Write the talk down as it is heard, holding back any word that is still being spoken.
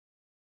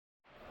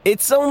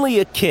It's only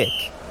a kick,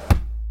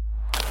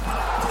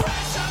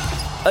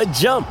 a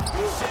jump,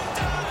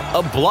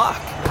 a block.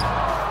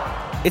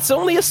 It's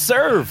only a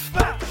serve.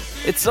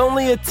 It's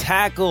only a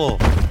tackle,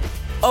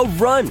 a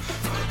run.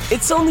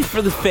 It's only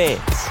for the fans.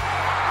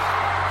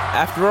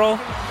 After all,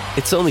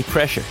 it's only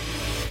pressure.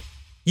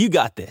 You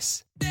got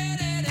this.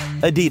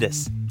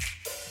 Adidas.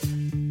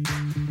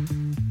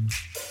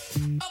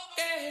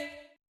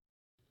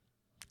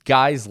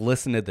 Guys,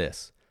 listen to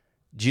this.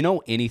 Do you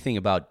know anything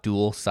about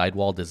dual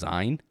sidewall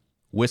design,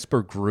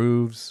 Whisper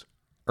Grooves,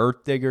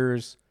 Earth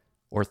Diggers,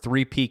 or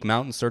Three Peak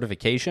Mountain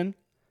certification?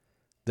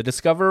 The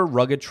Discoverer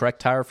rugged Trek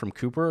tire from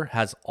Cooper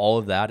has all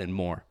of that and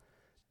more.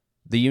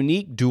 The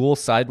unique dual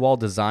sidewall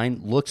design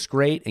looks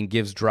great and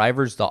gives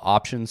drivers the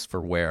options for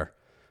wear.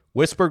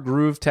 Whisper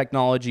Groove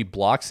technology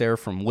blocks air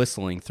from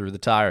whistling through the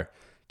tire,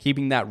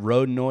 keeping that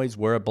road noise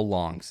where it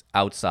belongs,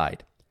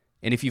 outside.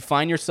 And if you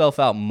find yourself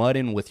out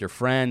mudding with your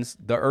friends,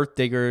 the Earth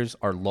Diggers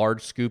are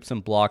large scoops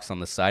and blocks on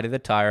the side of the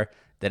tire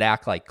that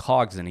act like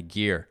cogs in a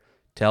gear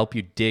to help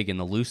you dig in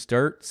the loose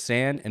dirt,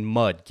 sand, and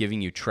mud,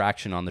 giving you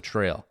traction on the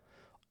trail.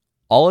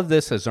 All of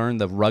this has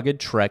earned the rugged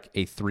Trek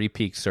a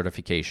 3-Peak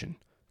certification,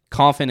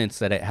 confidence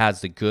that it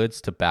has the goods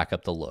to back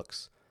up the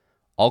looks.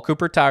 All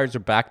Cooper tires are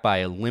backed by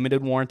a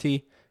limited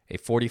warranty, a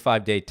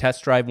 45-day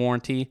test drive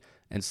warranty,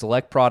 and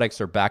select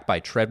products are backed by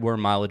Treadwear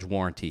mileage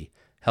warranty,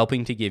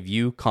 helping to give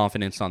you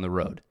confidence on the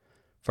road.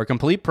 For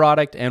complete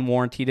product and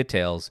warranty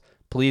details,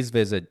 please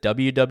visit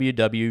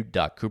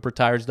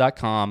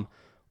www.coopertires.com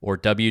or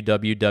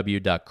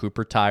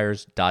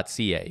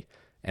www.coopertires.ca.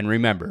 And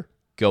remember,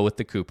 go with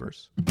the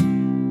Coopers.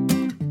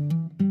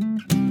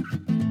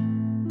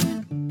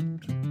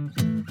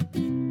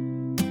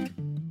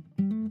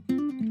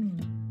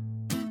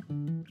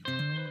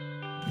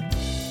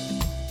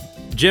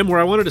 Jim, where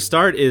I wanted to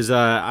start is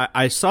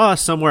I saw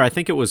somewhere, I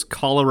think it was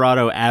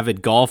Colorado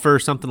Avid Golfer,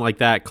 something like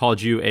that,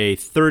 called you a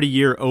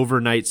 30-year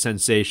overnight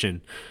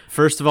sensation.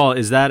 First of all,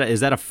 is that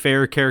a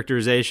fair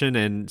characterization?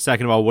 And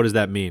second of all, what does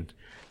that mean?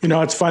 You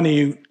know, it's funny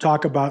you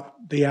talk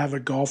about the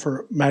Avid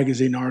Golfer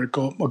magazine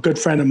article. A good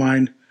friend of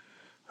mine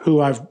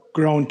who I've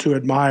grown to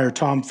admire,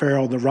 Tom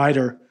Farrell, the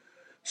writer,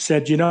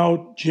 said, you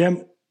know,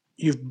 Jim,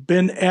 you've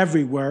been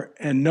everywhere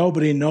and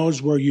nobody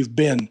knows where you've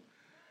been.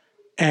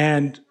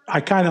 And I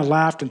kind of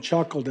laughed and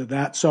chuckled at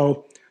that.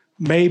 So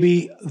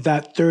maybe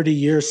that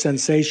 30-year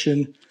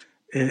sensation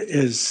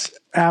is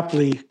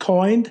aptly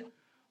coined,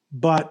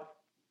 but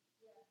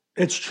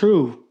it's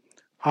true.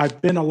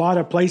 I've been a lot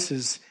of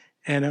places,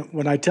 and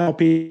when I tell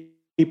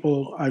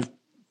people I've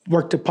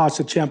worked at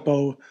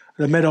Pasatiempo,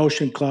 the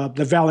Mid-Ocean Club,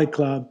 the Valley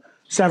Club,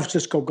 San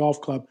Francisco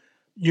Golf Club,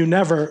 you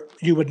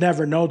would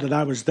never know that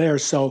I was there.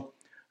 So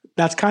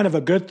that's kind of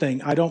a good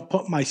thing. I don't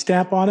put my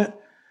stamp on it.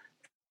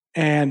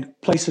 And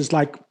places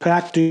like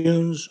Pac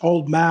Dunes,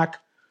 Old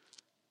Mac,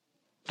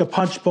 the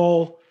Punch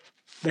Bowl,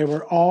 they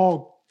were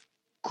all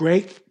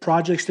great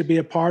projects to be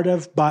a part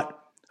of. But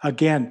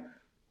again,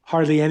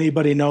 hardly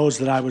anybody knows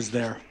that I was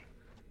there.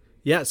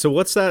 Yeah. So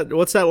what's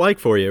that like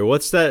for you?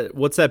 What's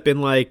that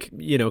been like,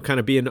 you know, kind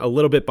of being a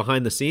little bit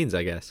behind the scenes,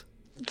 I guess?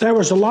 There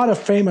was a lot of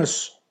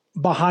famous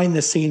behind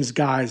the scenes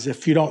guys.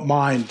 If you don't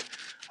mind,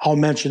 I'll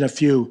mention a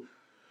few.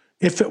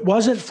 If it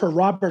wasn't for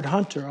Robert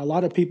Hunter, a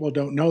lot of people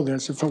don't know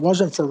this, if it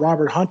wasn't for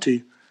Robert Hunter,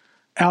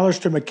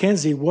 Alistair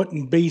McKenzie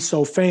wouldn't be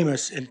so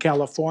famous in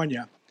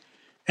California.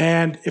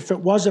 And if it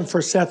wasn't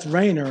for Seth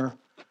Rayner,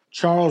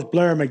 Charles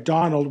Blair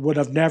McDonald would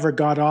have never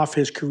got off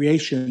his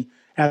creation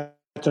at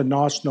the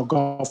National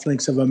Golf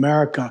Links of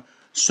America.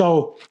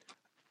 So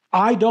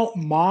I don't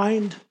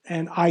mind,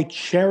 and I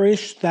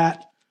cherish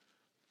that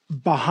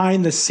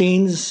behind the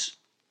scenes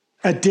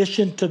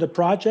addition to the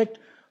project,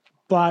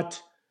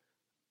 but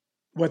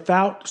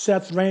without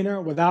Seth Rayner,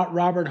 without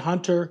Robert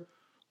Hunter,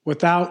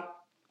 without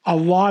a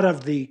lot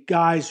of the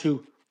guys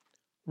who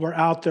were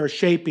out there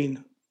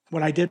shaping,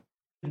 when I did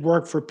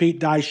work for Pete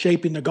Dye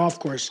shaping the golf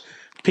course,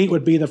 Pete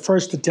would be the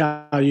first to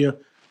tell you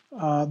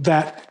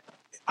that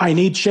I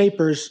need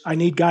shapers, I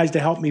need guys to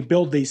help me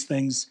build these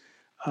things.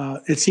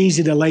 It's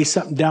easy to lay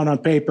something down on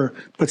paper,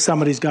 but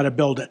somebody's got to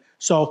build it.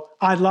 So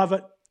I love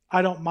it.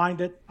 I don't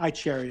mind it. I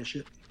cherish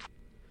it.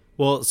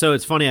 Well, so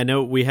it's funny. I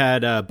know we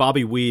had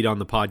Bobby Weed on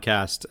the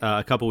podcast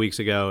a couple weeks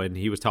ago, and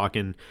he was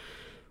talking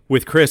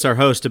with Chris, our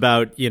host,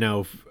 about, you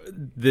know,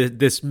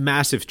 this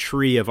massive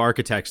tree of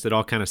architects that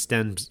all kind of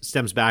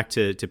stems back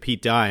to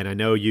Pete Dye. And I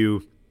know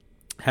you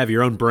have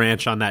your own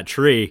branch on that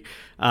tree.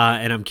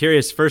 And I'm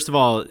curious, first of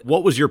all,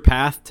 what was your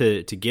path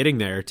to getting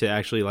there, to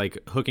actually like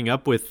hooking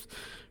up with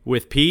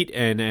Pete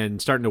and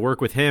starting to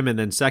work with him? And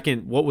then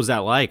second, what was that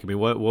like? I mean,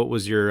 what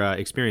was your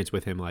experience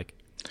with him like?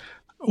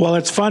 Well,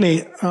 it's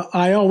funny.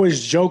 I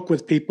always joke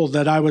with people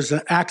that I was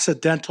an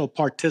accidental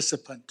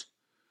participant.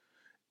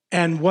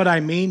 And what I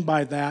mean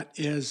by that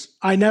is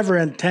I never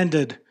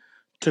intended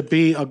to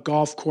be a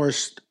golf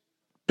course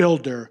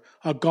builder,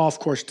 a golf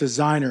course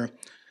designer.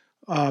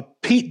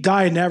 Pete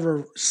Dye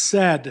never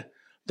said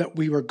that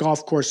we were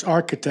golf course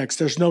architects.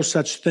 There's no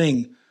such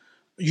thing.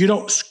 You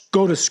don't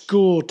go to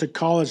school, to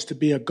college, to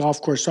be a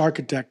golf course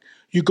architect.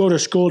 you go to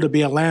school to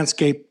be a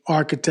landscape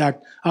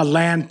architect, a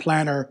land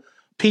planner.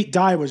 Pete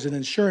Dye was an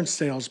insurance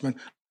salesman,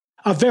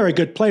 a very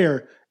good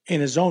player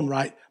in his own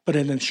right, but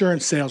an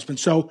insurance salesman.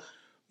 So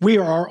we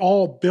are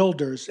all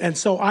builders. And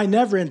so I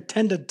never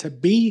intended to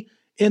be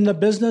in the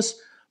business,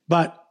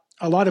 but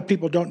a lot of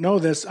people don't know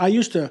this. I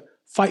used to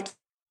fight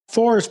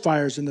forest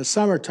fires in the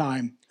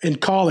summertime in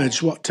college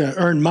to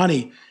earn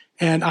money.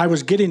 And I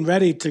was getting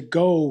ready to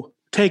go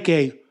take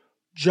a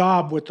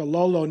job with the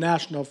Lolo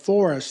National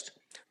Forest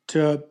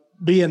to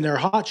be in their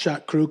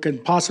hotshot crew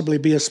and possibly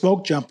be a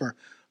smoke jumper.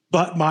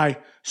 But my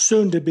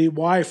soon-to-be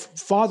wife,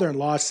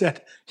 father-in-law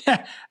said,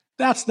 yeah,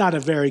 that's not a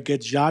very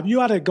good job.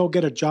 You ought to go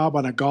get a job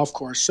on a golf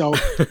course. So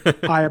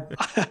I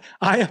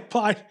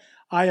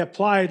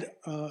applied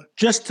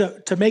just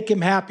to make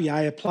him happy.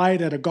 I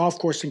applied at a golf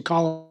course in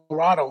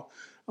Colorado,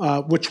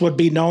 which would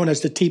be known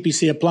as the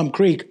TPC of Plum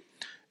Creek.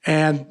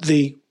 And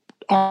the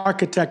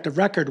architect of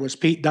record was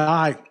Pete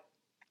Dye.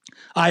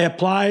 I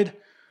applied,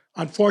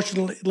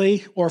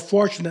 unfortunately, or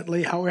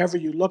fortunately, however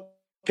you look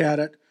at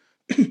it,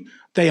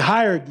 they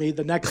hired me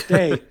the next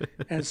day.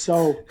 And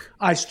so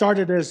I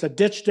started as a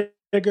ditch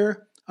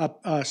digger,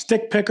 a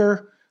stick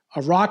picker,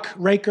 a rock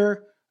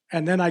raker,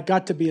 and then I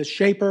got to be a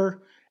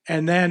shaper.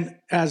 And then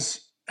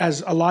as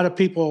a lot of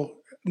people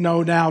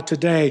know now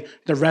today,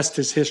 the rest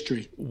is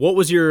history. What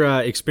was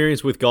your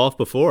experience with golf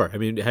before? I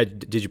mean,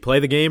 did you play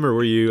the game, or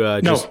were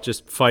you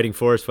just fighting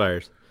forest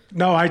fires?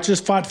 No, I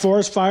just fought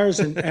forest fires,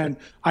 and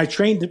I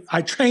trained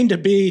to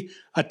be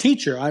a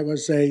teacher. I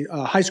was a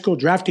high school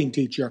drafting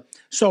teacher.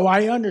 So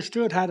I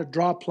understood how to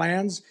draw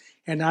plans,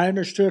 and I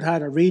understood how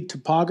to read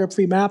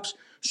topography maps.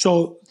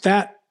 So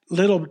that,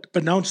 little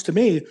beknownst to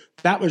me,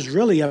 that was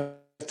really a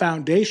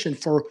foundation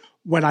for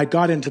when I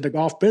got into the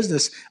golf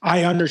business.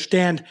 I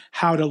understand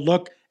how to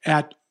look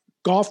at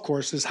golf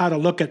courses, how to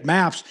look at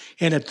maps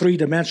in a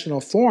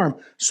three-dimensional form.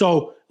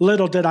 So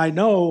little did I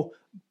know,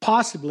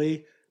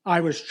 possibly,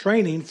 I was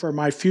training for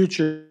my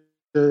future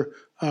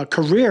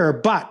career.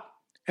 But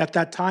at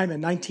that time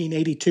in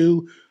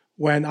 1982,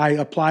 when I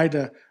applied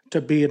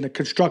to be in the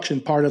construction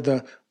part of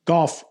the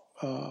golf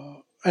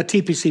at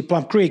TPC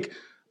Plum Creek,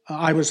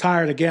 I was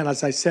hired again,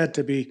 as I said,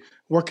 to be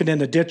working in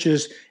the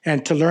ditches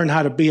and to learn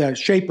how to be a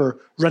shaper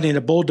running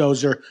a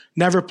bulldozer.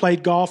 Never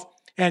played golf.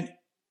 And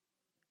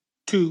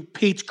to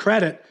Pete's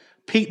credit,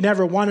 Pete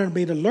never wanted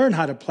me to learn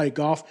how to play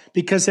golf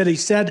because he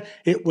said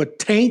it would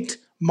taint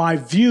my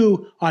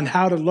view on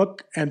how to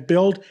look and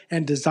build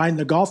and design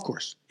the golf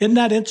course. Isn't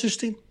that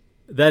interesting?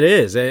 That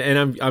is,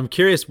 and I'm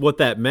curious what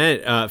that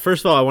meant.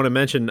 First of all, I want to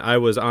mention I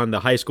was on the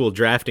high school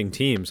drafting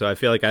team, so I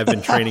feel like I've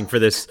been training for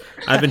this.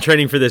 I've been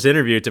training for this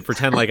interview to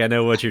pretend like I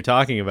know what you're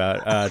talking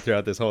about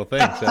throughout this whole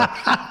thing.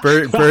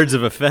 So, birds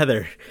of a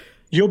feather.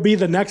 You'll be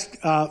the next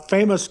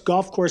famous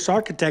golf course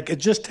architect. It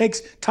just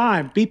takes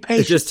time. Be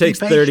patient. It just takes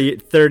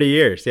 30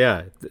 years.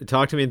 Yeah,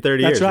 talk to me in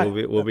 30 years.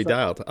 Right. We'll be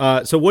dialed.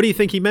 So, what do you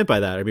think he meant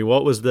by that? I mean,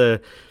 what was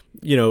the?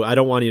 I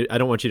don't want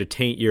you to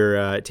taint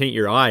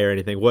your eye or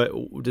anything.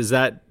 What does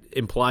that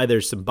imply?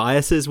 There's some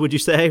biases, would you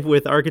say,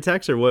 with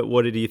architects, or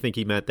what did you think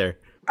he meant there?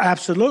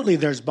 Absolutely,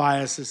 there's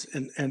biases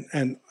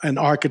in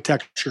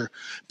architecture,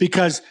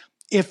 because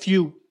if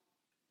you,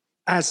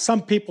 as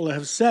some people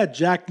have said,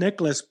 Jack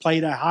Nicklaus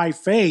played a high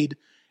fade,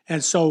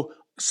 and so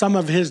some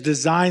of his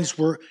designs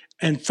were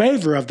in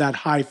favor of that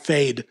high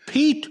fade.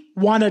 Pete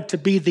wanted to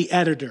be the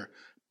editor.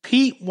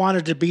 Pete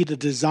wanted to be the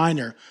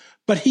designer,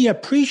 but he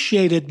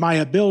appreciated my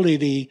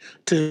ability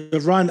to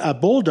run a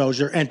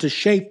bulldozer and to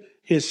shape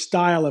his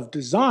style of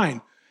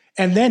design,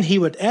 and then he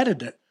would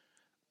edit it.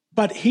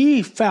 But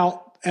he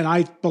felt, and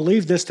I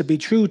believe this to be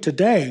true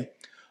today,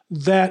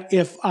 that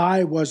if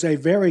I was a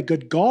very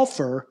good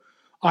golfer,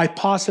 I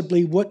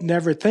possibly would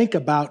never think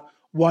about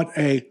what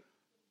a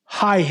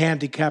high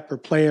handicapper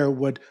player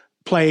would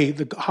play,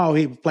 how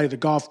he would play the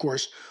golf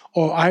course.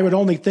 Or I would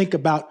only think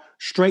about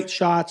straight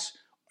shots,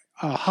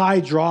 high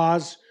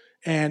draws,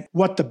 and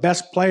what the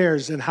best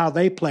players and how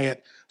they play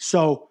it.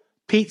 So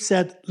Pete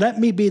said, let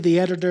me be the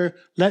editor,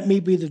 let me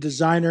be the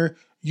designer,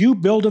 you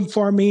build them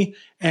for me,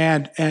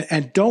 and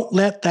don't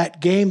let that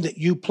game that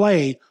you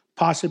play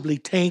possibly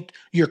taint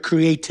your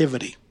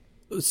creativity.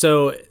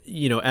 So,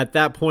 at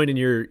that point in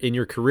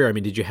your career, I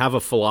mean, did you have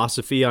a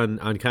philosophy on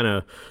kind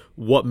of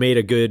what made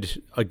a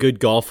good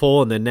golf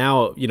hole? And then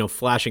now,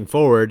 flashing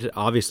forward,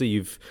 obviously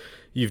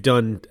you've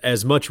done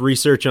as much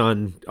research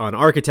on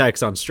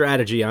architects, on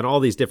strategy, on all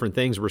these different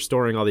things,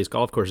 restoring all these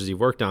golf courses you've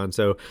worked on.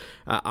 So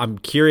I'm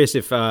curious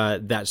if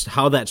that's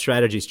how that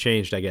strategy's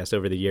changed, I guess,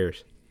 over the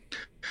years.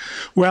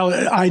 Well,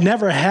 I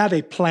never had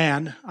a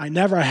plan. I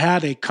never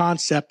had a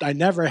concept. I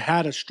never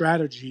had a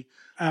strategy.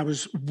 I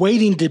was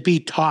waiting to be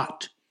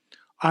taught.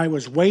 I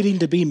was waiting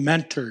to be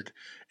mentored.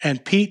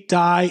 And Pete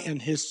Dye and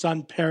his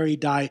son Perry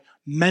Dye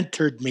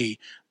mentored me.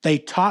 They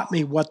taught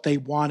me what they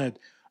wanted.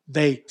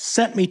 They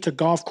sent me to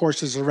golf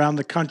courses around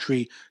the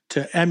country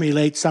to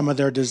emulate some of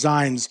their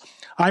designs.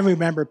 I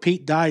remember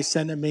Pete Dye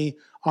sending me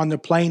on the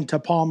plane to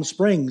Palm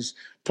Springs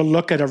to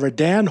look at a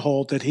Redan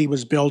hole that he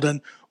was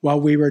building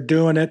while we were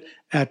doing it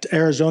at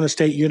Arizona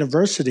State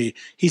University.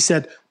 He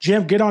said,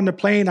 Jim, get on the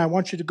plane. I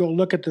want you to go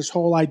look at this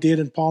hole I did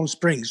in Palm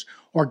Springs.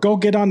 Or go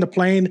get on the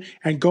plane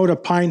and go to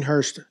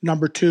Pinehurst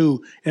 #2.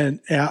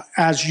 And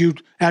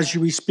as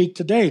we speak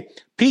today,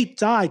 Pete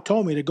Dye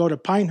told me to go to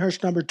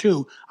Pinehurst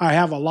 #2. I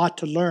have a lot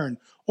to learn.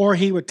 Or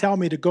he would tell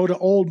me to go to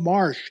Old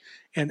Marsh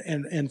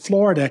in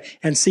Florida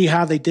and see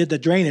how they did the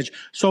drainage.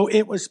 So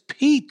it was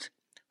Pete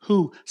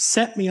who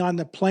sent me on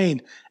the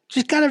plane.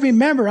 Just got to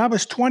remember, I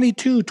was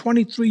 22,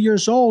 23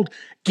 years old,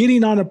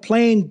 getting on a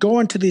plane,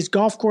 going to these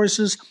golf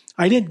courses.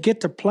 I didn't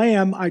get to play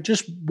them. I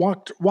just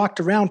walked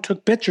around,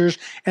 took pictures,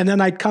 and then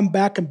I'd come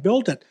back and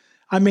build it.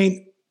 I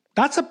mean,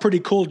 that's a pretty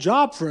cool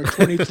job for a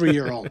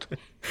 23-year-old.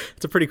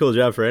 It's a pretty cool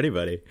job for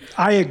anybody.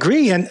 I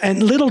agree.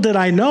 And little did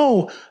I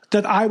know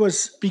that I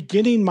was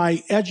beginning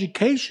my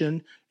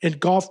education in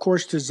golf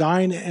course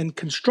design and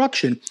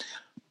construction,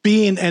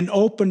 being an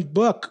open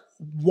book,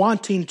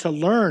 wanting to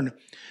learn.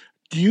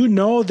 Do you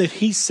know that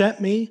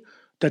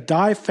the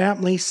Dye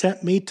family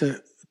sent me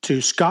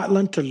to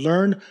Scotland to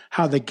learn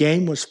how the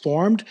game was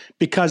formed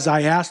because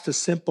I asked a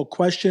simple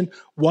question,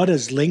 what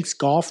does links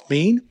golf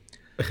mean?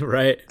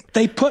 Right.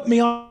 They put me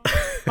on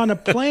a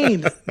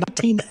plane,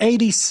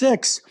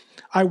 1986.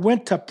 I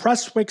went to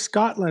Prestwick,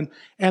 Scotland,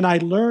 and I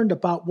learned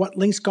about what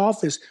links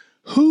golf is.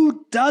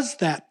 Who does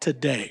that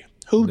today?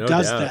 Who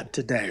does that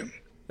today?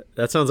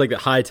 That sounds like the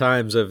high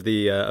times of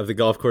the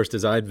golf course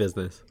design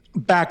business.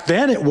 Back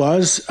then it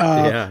was.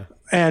 Yeah.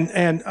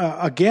 And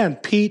again,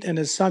 Pete and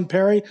his son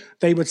Perry,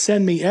 they would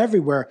send me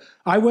everywhere.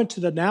 I went to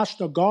the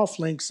National Golf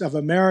Links of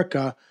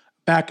America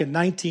back in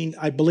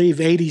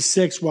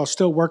 86 while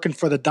still working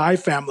for the Dye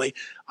family.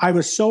 I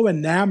was so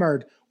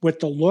enamored with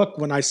the look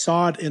when I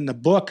saw it in the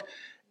book.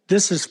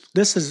 This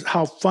is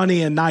how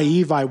funny and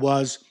naive I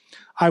was.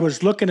 I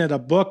was looking at a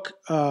book,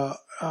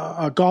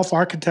 a golf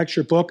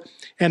architecture book,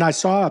 and I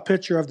saw a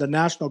picture of the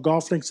National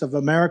Golf Links of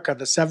America,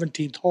 the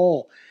 17th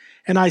hole.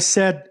 And I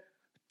said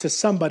to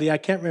somebody, I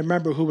can't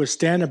remember who was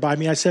standing by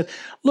me, I said,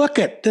 look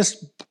at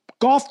this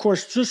golf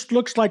course, just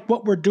looks like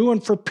what we're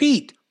doing for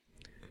Pete.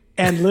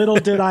 And little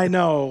did I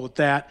know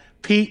that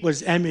Pete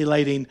was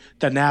emulating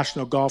the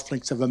National Golf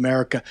Links of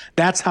America.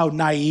 That's how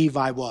naive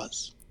I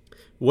was.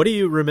 What do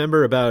you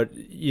remember about,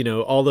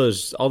 all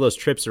those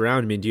trips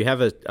around? I mean, do you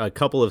have a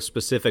couple of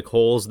specific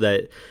holes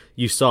that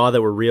you saw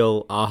that were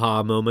real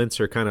aha moments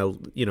or kind of,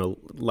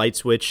 light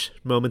switch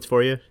moments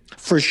for you?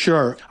 For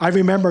sure. I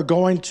remember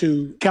going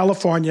to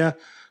California.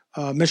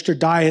 Mr.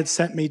 Dye had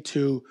sent me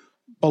to,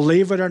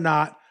 believe it or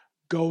not,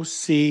 go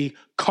see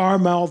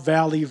Carmel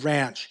Valley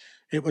Ranch.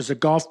 It was a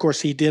golf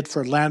course he did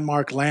for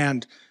Landmark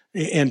Land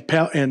on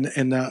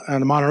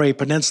the Monterey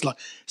Peninsula.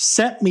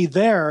 Sent me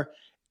there,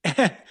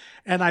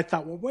 and I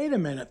thought, well, wait a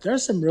minute.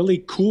 There's some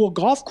really cool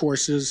golf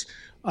courses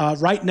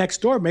right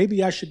next door.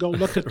 Maybe I should go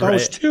look at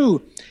those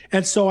too.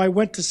 And so I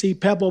went to see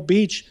Pebble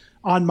Beach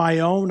on my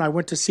own. I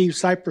went to see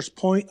Cypress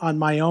Point on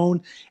my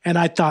own. And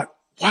I thought,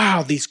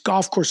 wow, these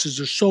golf courses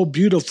are so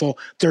beautiful.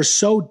 They're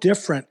so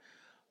different.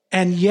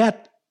 And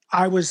yet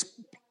I was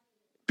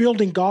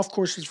building golf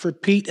courses for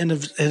Pete and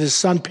his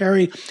son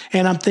Perry.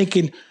 And I'm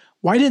thinking,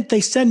 why didn't they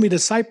send me to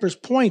Cypress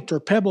Point or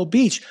Pebble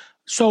Beach?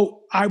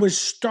 So I was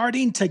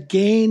starting to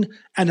gain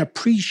an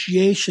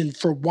appreciation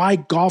for why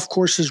golf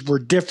courses were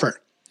different.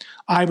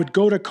 I would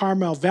go to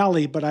Carmel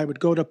Valley, but I would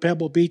go to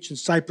Pebble Beach and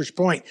Cypress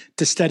Point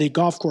to study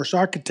golf course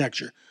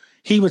architecture.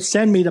 He would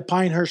send me to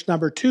Pinehurst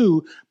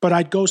 #2, but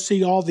I'd go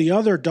see all the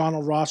other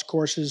Donald Ross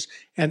courses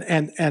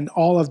and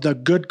all of the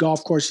good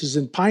golf courses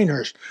in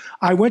Pinehurst.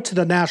 I went to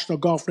the National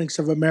Golf Links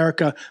of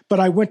America, but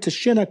I went to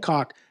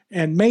Shinnecock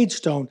and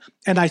Maidstone,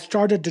 and I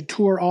started to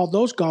tour all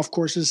those golf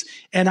courses,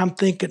 and I'm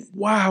thinking,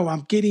 wow,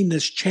 I'm getting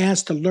this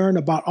chance to learn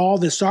about all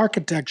this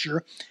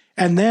architecture.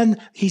 And then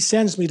he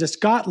sends me to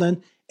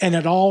Scotland, and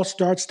it all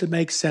starts to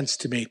make sense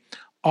to me.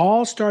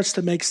 All starts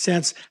to make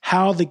sense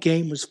how the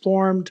game was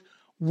formed,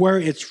 where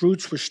its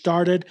roots were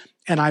started,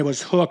 and I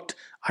was hooked.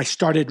 I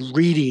started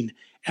reading,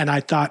 and I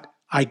thought,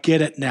 I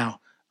get it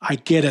now. I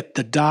get it.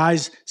 The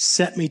Dyes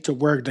sent me to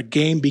where the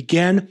game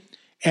began,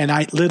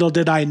 and little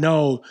did I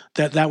know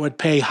that would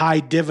pay high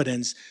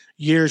dividends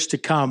years to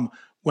come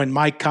when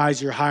Mike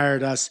Kaiser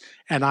hired us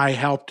and I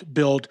helped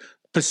build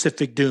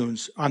Pacific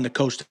Dunes on the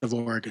coast of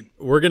Oregon.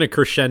 We're gonna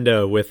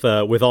crescendo with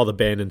all the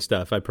Bandon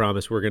stuff. I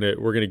promise we're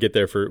gonna get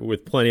there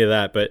with plenty of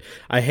that. But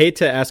I hate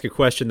to ask a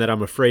question that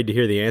I'm afraid to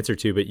hear the answer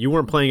to. But you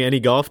weren't playing any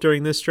golf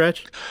during this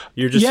stretch?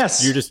 You're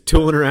just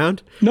tooling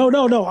around? No.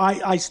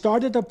 I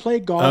started to play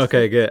golf.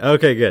 Okay,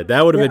 good.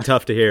 That would have been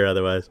tough to hear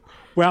otherwise.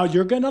 Well,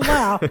 you're gonna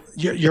laugh.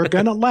 You're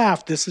gonna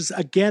laugh. This is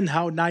again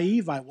how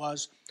naive I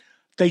was.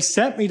 They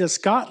sent me to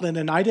Scotland,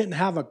 and I didn't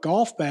have a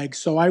golf bag,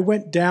 so I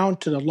went down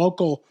to the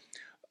local.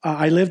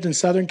 I lived in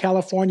Southern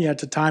California at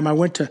the time. I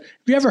went to, have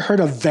you ever heard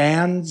of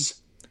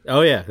Vans?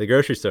 Oh, yeah, the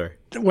grocery store.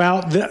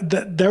 Well,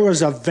 there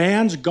was a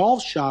Vans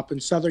golf shop in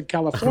Southern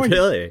California.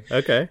 Really?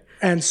 Okay.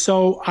 And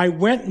so I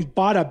went and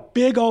bought a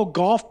big old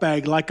golf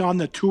bag like on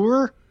the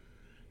tour.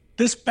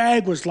 This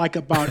bag was like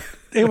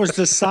it was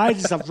the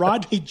size of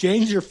Rodney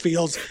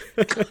Dangerfield's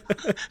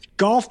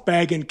golf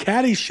bag in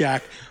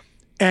Caddyshack.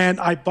 And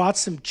I bought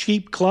some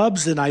cheap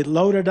clubs and I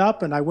loaded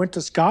up and I went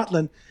to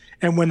Scotland.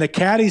 And when the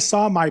caddy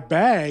saw my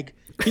bag,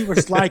 he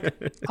was like,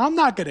 I'm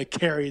not going to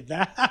carry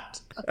that.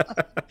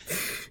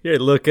 Yeah,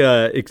 look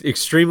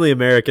extremely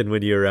American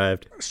when you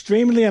arrived.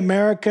 Extremely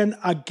American.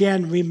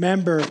 Again,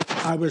 remember,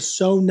 I was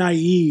so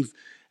naive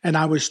and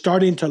I was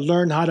starting to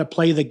learn how to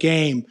play the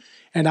game.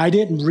 And I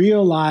didn't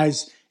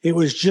realize it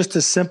was just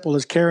as simple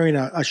as carrying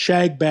a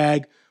shag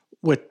bag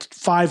with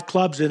 5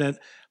 clubs in it.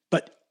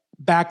 But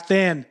back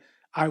then,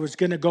 I was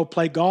going to go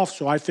play golf,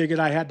 so I figured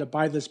I had to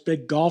buy this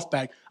big golf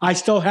bag. I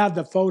still have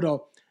the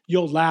photo.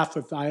 You'll laugh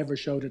if I ever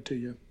showed it to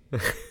you.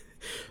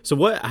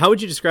 So how would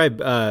you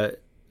describe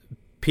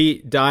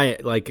Pete Dye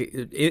like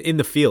in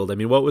the field? I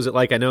mean, what was it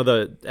like? I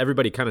know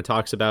everybody kind of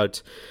talks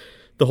about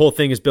the whole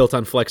thing is built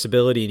on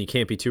flexibility and you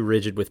can't be too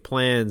rigid with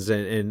plans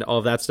and all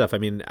of that stuff. I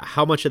mean,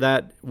 how much of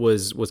that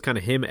was kind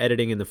of him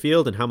editing in the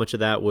field and how much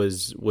of that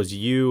was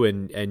you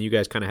and you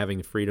guys kind of having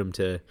the freedom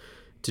to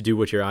do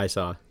what your eye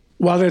saw?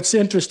 Well, it's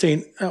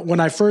interesting.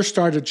 When I first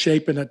started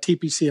shaping at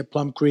TPC at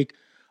Plum Creek,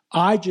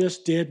 I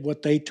just did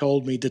what they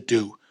told me to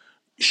do.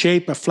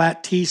 Shape a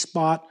flat tee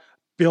spot,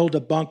 build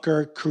a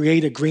bunker,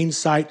 create a green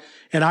site.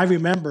 And I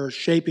remember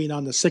shaping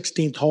on the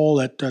 16th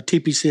hole at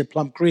TPC at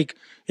Plum Creek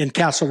in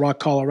Castle Rock,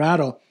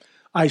 Colorado.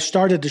 I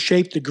started to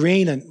shape the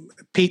green and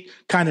Pete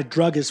kind of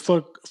drug his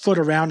foot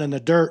around in the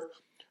dirt.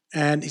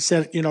 And he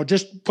said,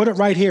 just put it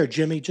right here,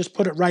 Jimmy, just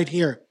put it right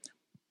here.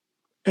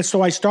 And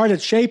so I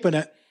started shaping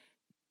it.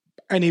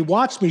 And he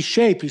watched me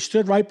shape. He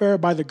stood right there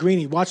by the green.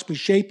 He watched me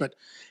shape it.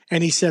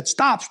 And he said,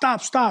 stop.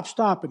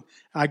 And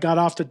I got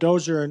off the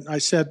dozer and I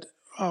said,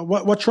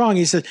 what's wrong?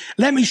 He said,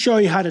 let me show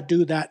you how to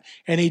do that.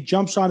 And he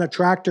jumps on a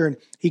tractor and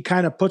he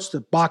kind of puts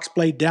the box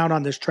blade down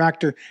on this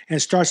tractor and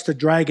starts to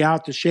drag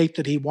out the shape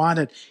that he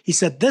wanted. He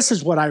said, this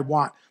is what I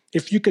want.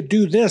 If you could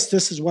do this,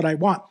 this is what I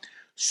want.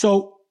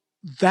 So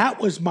that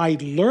was my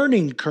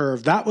learning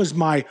curve. That was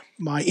my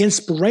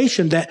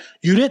inspiration, that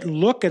you didn't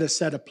look at a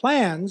set of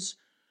plans.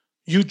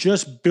 You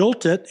just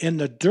built it in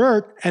the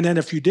dirt, and then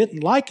if you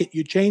didn't like it,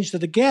 you changed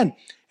it again.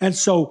 And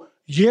so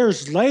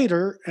years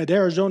later at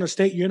Arizona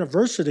State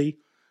University,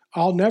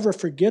 I'll never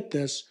forget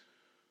this.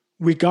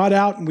 We got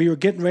out and we were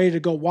getting ready to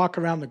go walk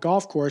around the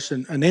golf course,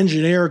 and an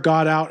engineer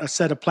got out a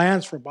set of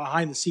plans from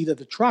behind the seat of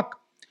the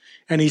truck.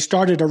 And he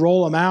started to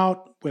roll them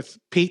out with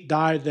Pete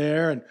Dye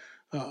there and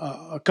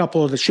a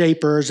couple of the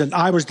shapers. And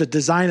I was the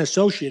design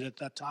associate at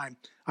that time.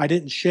 I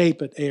didn't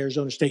shape at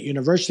Arizona State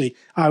University.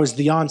 I was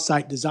the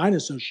on-site design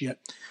associate.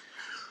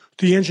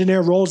 The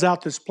engineer rolls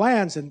out these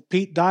plans, and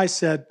Pete Dye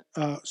said,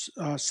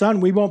 son,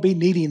 we won't be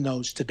needing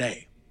those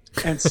today.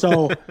 And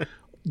so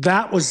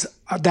that was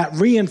that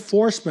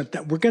reinforcement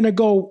that we're going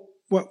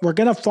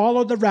to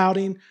follow the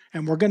routing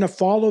and we're going to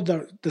follow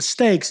the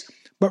stakes,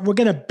 but we're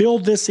going to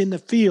build this in the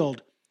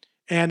field.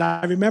 And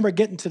I remember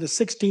getting to the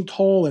 16th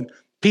hole, and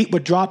Pete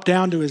would drop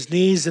down to his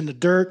knees in the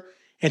dirt,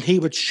 and he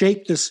would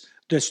shape this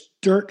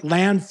dirt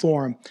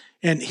landform.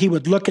 And he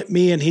would look at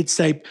me and he'd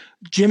say,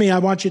 Jimmy, I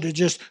want you to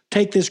just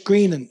take this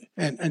green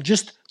and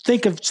just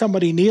think of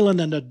somebody kneeling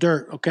in the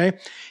dirt, okay?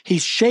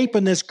 He's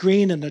shaping this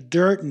green in the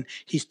dirt, and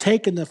he's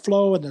taking the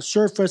flow and the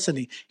surface,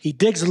 and he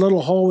digs a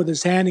little hole with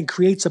his hand and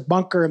creates a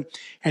bunker,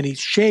 and he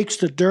shakes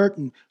the dirt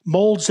and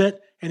molds it,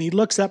 and he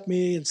looks at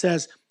me and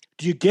says,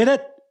 do you get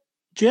it,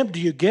 Jim? Do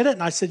you get it?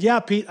 And I said,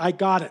 yeah, Pete, I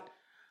got it.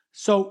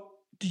 So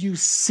do you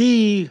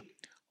see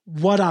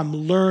what I'm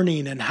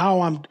learning and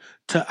how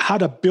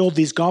to build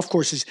these golf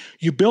courses?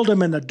 You build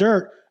them in the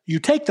dirt. You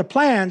take the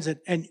plans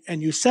and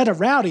you set a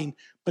routing,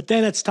 but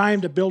then it's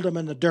time to build them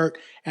in the dirt.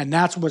 And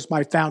that was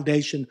my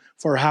foundation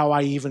for how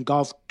I even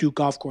do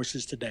golf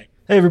courses today.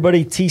 Hey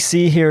everybody,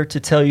 TC here to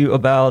tell you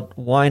about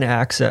Wine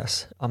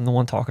Access. I'm the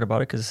one talking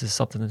about it because this is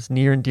something that's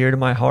near and dear to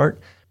my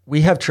heart.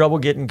 We have trouble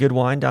getting good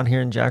wine down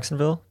here in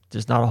Jacksonville.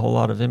 There's not a whole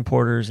lot of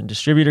importers and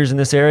distributors in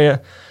this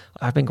area.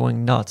 I've been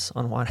going nuts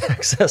on Wine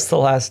Access the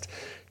last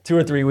 2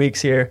 or 3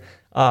 weeks here.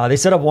 They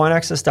set up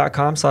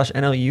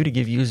wineaccess.com/NLU to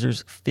give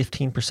users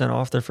 15%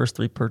 off their first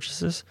 3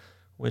 purchases,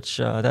 which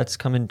that's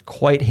come in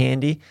quite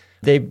handy.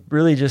 They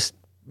really just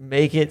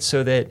make it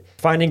so that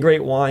finding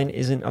great wine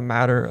isn't a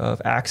matter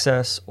of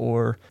access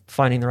or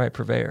finding the right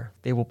purveyor.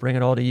 They will bring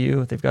it all to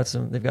you. They've got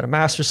a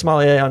master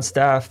sommelier on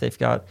staff. They've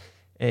got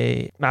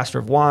a master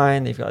of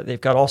wine. They've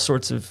got all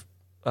sorts of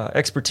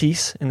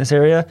expertise in this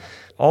area.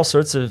 All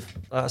sorts of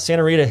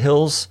Santa Rita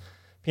Hills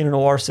Pinot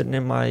Noir sitting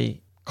in my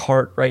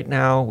cart right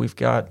now. We've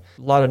got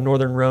a lot of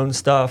Northern Rhone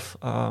stuff.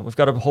 We've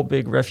got a whole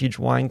big Refuge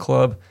Wine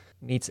Club,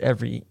 meets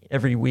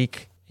every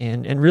week.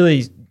 And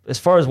really, as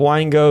far as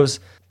wine goes,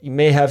 you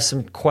may have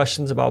some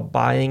questions about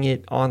buying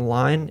it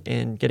online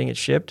and getting it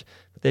shipped.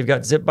 But they've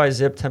got zip by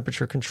zip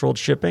temperature controlled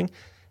shipping.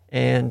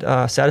 and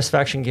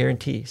satisfaction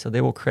guarantee. So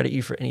they will credit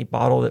you for any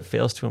bottle that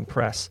fails to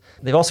impress.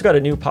 They've also got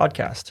a new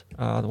podcast,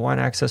 the Wine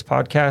Access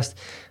podcast.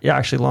 Yeah,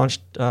 actually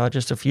launched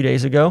just a few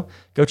days ago.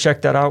 Go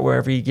check that out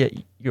wherever you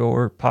get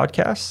your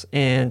podcasts,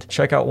 and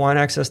check out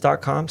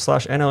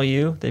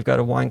wineaccess.com/NLU. They've got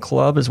a wine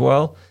club as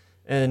well.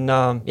 And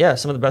yeah,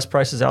 some of the best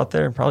prices out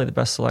there and probably the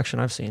best selection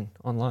I've seen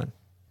online.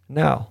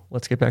 Now,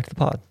 let's get back to the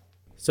pod.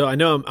 So I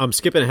know I'm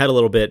skipping ahead a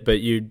little bit, but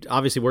you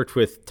obviously worked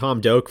with Tom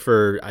Doak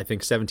for, I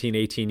think, 17,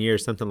 18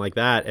 years, something like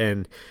that.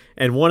 And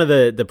one of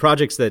the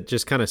projects that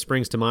just kind of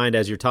springs to mind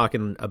as you're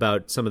talking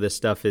about some of this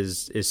stuff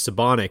is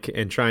Sabonic,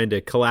 and trying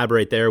to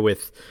collaborate there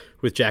with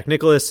Jack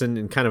Nicklaus,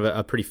 and kind of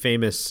a pretty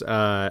famous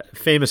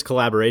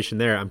collaboration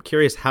there. I'm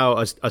curious how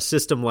a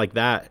system like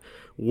that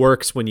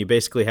works when you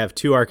basically have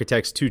two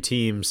architects, two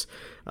teams,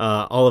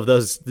 all of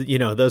those,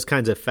 those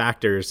kinds of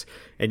factors,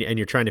 and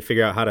you're trying to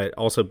figure out how to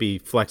also be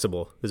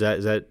flexible. Is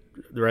that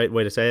the right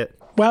way to say it?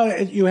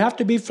 Well, you have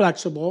to be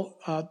flexible.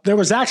 There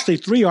was actually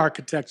three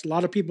architects. A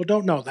lot of people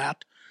don't know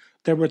that.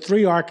 There were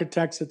three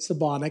architects at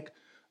Sabonic.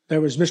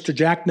 There was Mr.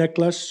 Jack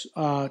Nicklaus,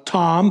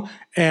 Tom,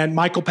 and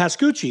Michael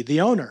Pascucci,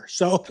 the owner.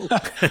 So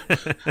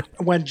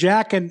when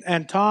Jack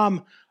and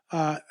Tom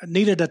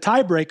needed a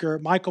tiebreaker,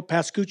 Michael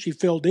Pascucci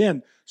filled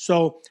in.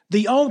 So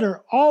the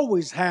owner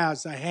always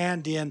has a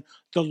hand in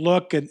the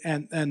look and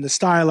the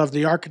style of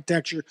the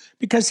architecture,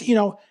 because,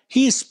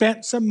 he's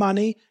spent some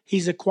money,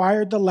 he's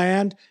acquired the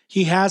land,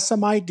 he has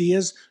some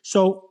ideas.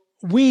 So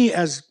we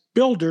as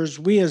builders,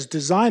 we as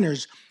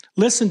designers,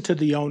 listen to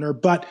the owner,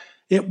 but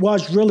it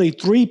was really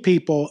three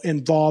people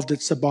involved at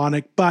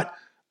Sabonic. But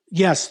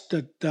yes,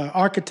 the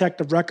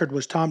architect of record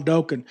was Tom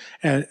Doak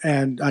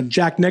and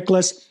Jack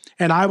Nicklaus,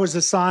 and I was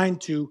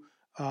assigned to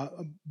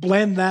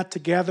blend that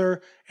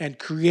together and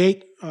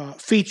create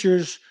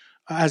features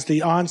as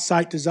the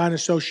on-site design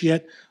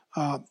associate,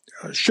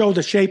 show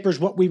the shapers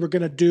what we were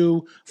going to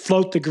do,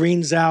 float the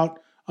greens out,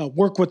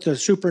 work with the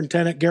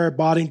superintendent, Garrett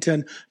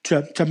Boddington,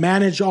 to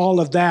manage all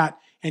of that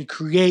and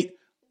create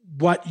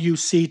what you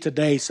see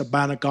today,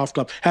 Sabonic Golf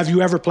Club. Have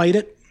you ever played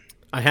it?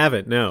 I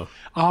haven't, no.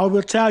 I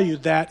will tell you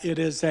that it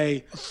is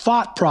a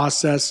thought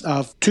process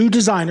of two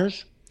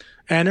designers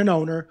and an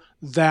owner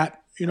that,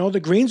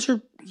 the greens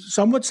are,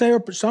 some would say,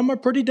 some are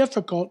pretty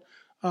difficult.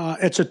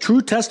 It's a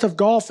true test of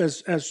golf,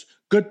 as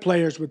good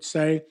players would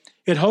say.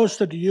 It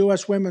hosted the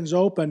U.S. Women's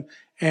Open,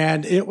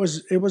 and it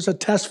was a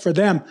test for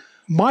them.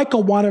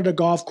 Michael wanted a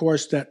golf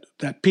course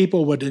that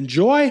people would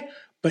enjoy,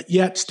 but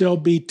yet still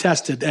be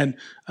tested. And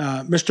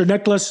Mr.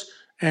 Nicklaus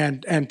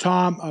and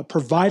Tom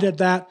provided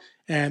that,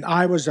 and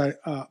I was a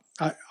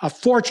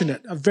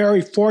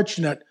very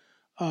fortunate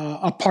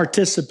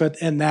participant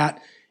in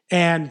that.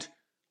 And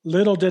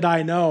little did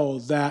I know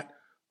that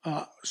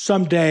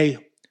someday,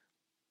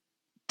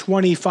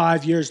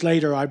 25 years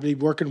later, I'd be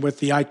working with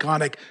the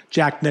iconic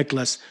Jack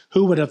Nicklaus.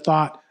 Who would have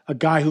thought a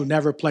guy who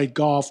never played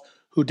golf,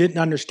 who didn't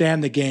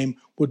understand the game,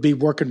 would be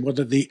working with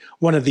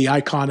one of the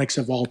iconics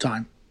of all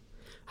time?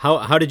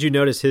 How did you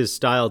notice his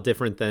style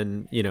different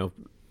than,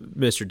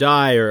 Mr.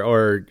 Dye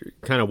or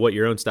kind of what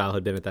your own style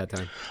had been at that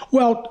time?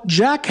 Well,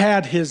 Jack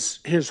had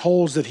his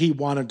holes that he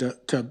wanted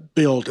to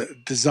build,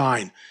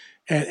 design.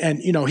 And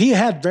he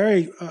had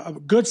very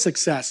good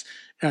success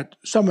at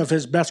some of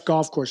his best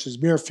golf courses,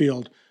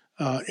 Muirfield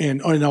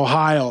in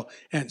Ohio,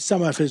 and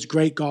some of his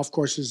great golf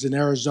courses in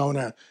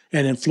Arizona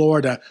and in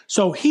Florida.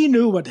 So he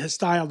knew what his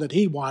style that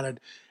he wanted.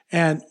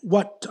 And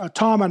what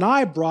Tom and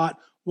I brought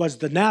was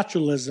the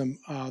naturalism,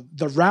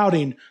 the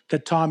routing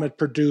that Tom had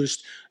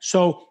produced.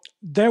 So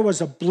there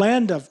was a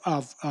blend of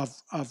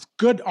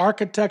good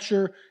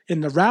architecture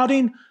in the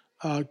routing,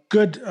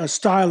 good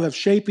style of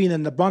shaping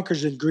in the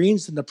bunkers and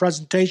greens in the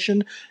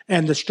presentation,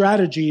 and the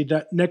strategy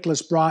that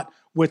Nicklaus brought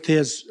with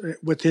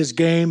his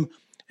game.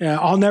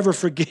 I'll never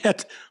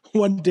forget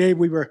one day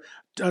we were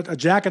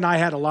Jack and I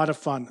had a lot of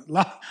fun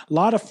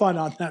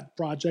on that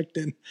project,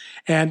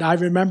 and I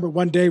remember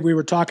one day we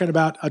were talking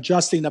about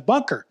adjusting a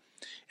bunker,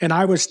 and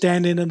I was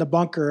standing in the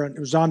bunker, and it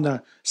was on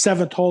the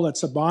 7th hole at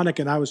Sabonic,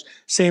 and I was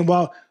saying,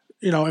 well,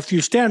 if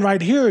you stand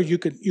right here, you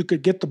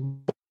could get the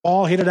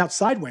ball, hit it out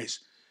sideways.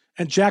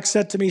 And Jack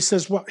said to me, he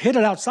says, well, hit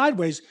it out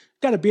sideways, you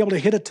got to be able to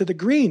hit it to the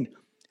green.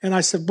 And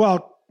I said,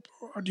 well,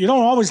 you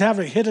don't always have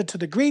to hit it to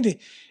the green.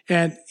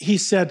 And he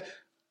said,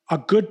 a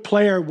good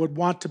player would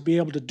want to be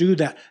able to do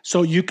that.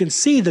 So you can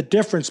see the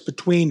difference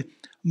between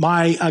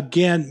my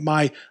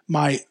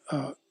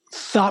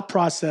thought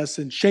process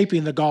in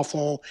shaping the golf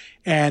hole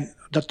and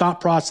the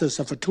thought process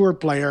of a tour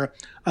player,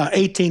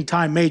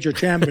 18-time major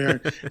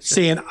champion,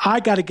 saying, I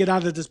got to get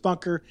out of this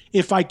bunker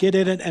if I get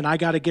in it, and I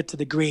got to get to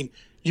the green.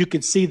 You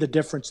can see the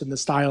difference in the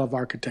style of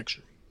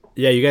architecture.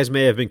 Yeah, you guys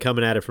may have been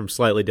coming at it from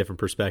slightly different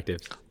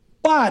perspectives.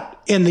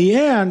 But in the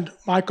end,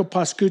 Michael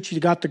Pascucci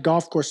got the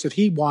golf course that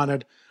he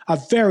wanted, a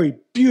very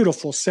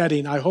beautiful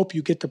setting. I hope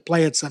you get to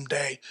play it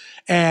someday.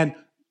 And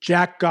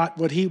Jack got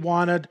what he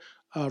wanted.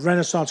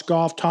 Renaissance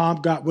Golf, Tom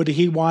got what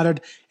he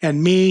wanted.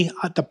 And me,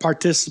 the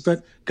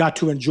participant, got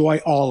to enjoy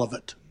all of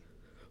it.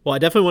 Well, I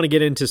definitely want to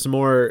get into some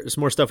more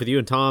stuff with you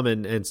and Tom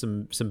and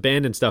some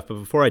band and stuff. But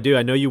before I do,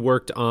 I know you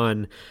worked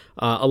on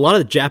a lot of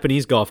the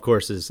Japanese golf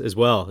courses as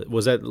well.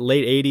 Was that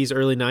late 80s,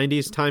 early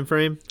 90s time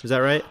frame? Is that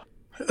right?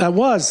 That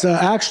was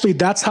actually,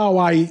 that's how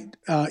I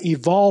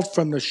evolved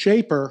from the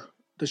shaper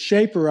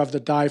of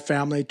the Dye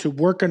family to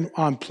working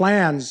on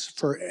plans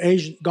for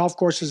Asian golf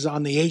courses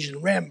on the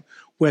Asian Rim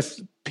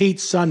with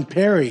Pete's son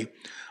Perry.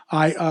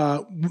 I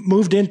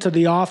moved into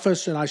the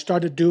office and I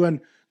started doing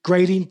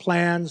grading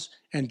plans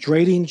and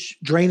drainage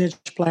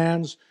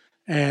plans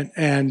and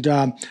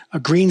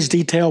greens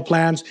detail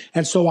plans.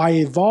 And so I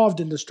evolved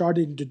into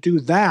starting to do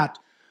that.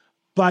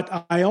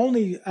 But I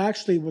only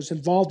actually was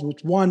involved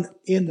with one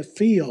in the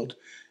field,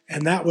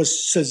 and that was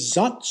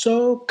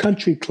Sazatso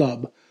Country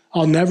Club.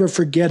 I'll never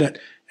forget it.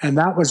 And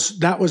that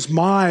was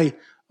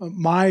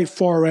my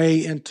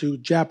foray into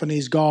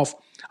Japanese golf.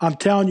 I'm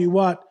telling you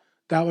what,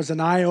 that was an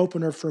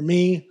eye-opener for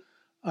me.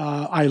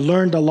 I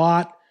learned a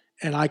lot.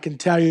 And I can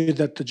tell you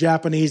that the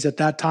Japanese at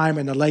that time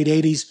in the late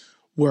 80s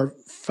were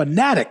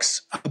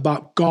fanatics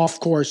about golf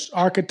course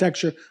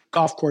architecture,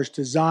 golf course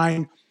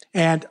design.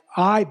 And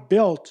I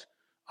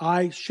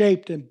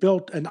shaped and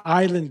built an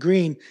island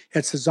green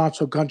at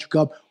Sazatso Country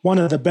Club, one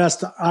of the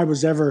best I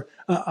was ever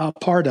a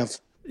part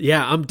of.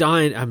 Yeah, I'm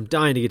dying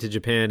to get to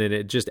Japan, and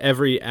it just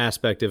every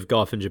aspect of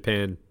golf in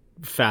Japan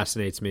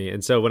fascinates me.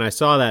 And so when I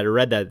saw that or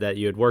read that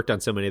you had worked on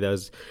so many of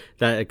those,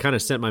 that it kind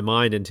of sent my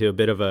mind into a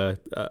bit of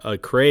a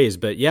craze.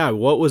 But yeah,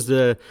 what were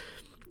the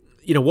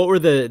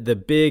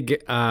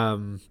big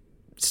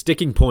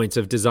sticking points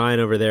of design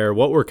over there?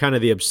 What were kind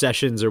of the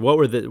obsessions, or what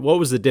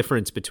was the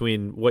difference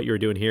between what you were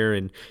doing here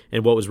and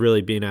what was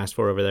really being asked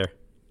for over there?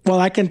 Well,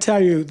 I can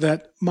tell you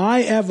that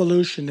my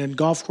evolution in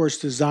golf course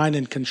design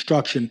and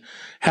construction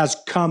has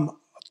come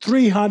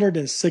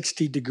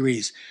 360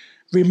 degrees.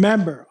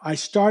 Remember, I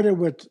started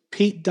with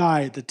Pete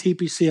Dye, the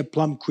TPC of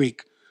Plum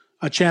Creek,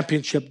 a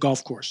championship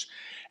golf course.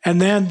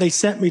 And then they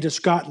sent me to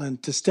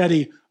Scotland to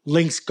study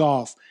links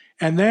golf.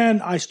 And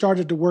then I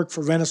started to work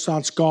for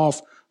Renaissance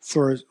Golf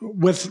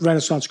with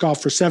Renaissance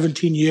Golf for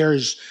 17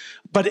 years.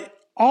 But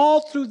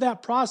all through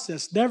that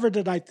process, never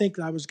did I think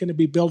that I was going to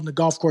be building a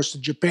golf course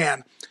in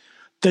Japan.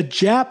 The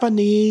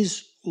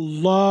Japanese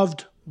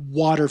loved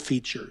water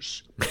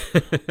features.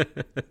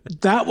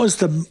 That was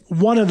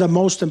one of the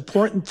most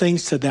important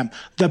things to them.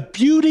 The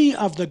beauty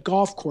of the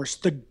golf course,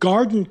 the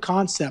garden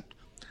concept.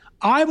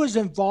 I was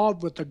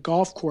involved with a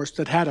golf course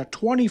that had a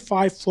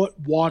 25-foot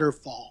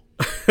waterfall.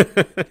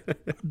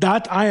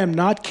 That, I am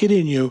not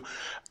kidding you.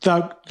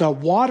 The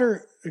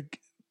water,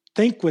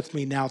 think with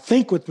me now.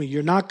 Think with me.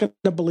 You're not going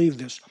to believe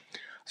this.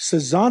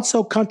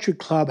 Sazatso Country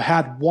Club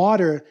had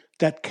water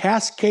that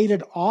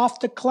cascaded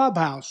off the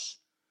clubhouse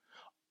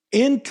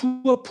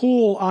into a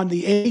pool on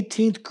the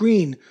 18th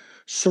green,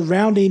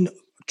 surrounding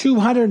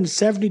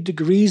 270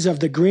 degrees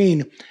of the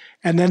green.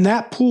 And then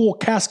that pool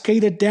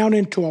cascaded down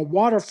into a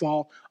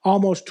waterfall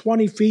almost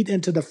 20 feet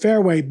into the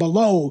fairway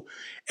below.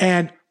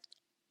 And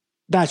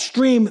that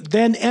stream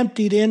then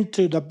emptied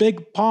into the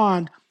big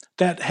pond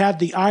that had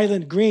the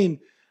island green.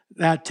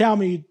 Tell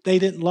me they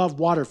didn't love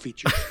water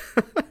features.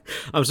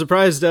 I'm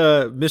surprised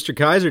Mr.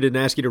 Kaiser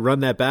didn't ask you to run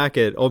that back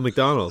at Old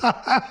McDonald's.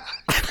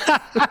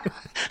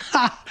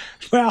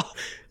 Well,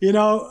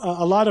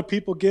 a lot of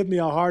people give me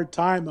a hard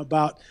time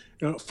about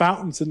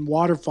fountains and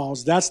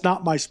waterfalls. That's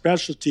not my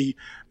specialty.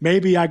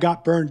 Maybe I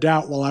got burned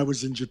out while I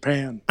was in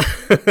Japan.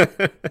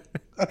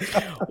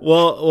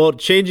 Well,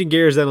 changing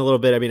gears then a little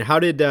bit. I mean, how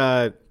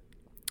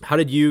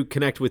did you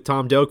connect with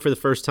Tom Doak for the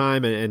first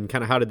time, and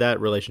kind of how did that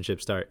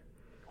relationship start?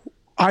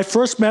 I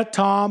first met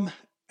Tom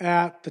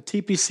at the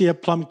TPC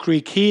at Plum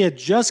Creek. He had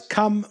just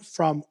come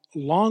from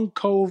Long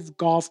Cove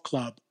Golf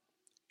Club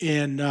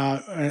in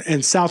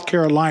South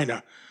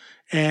Carolina,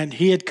 and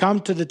he had come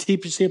to the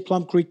TPC at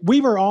Plum Creek.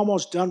 We were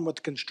almost done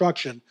with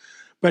construction,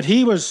 but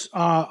he was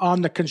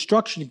on the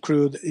construction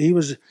crew. He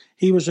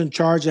was in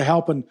charge of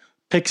helping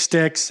pick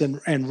sticks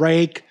and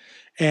rake.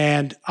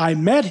 And I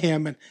met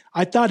him, and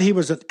I thought he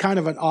was kind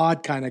of an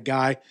odd kind of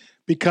guy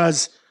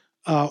because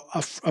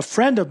a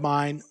friend of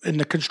mine in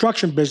the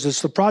construction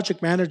business, the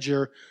project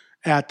manager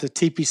at the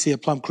TPC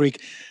at Plum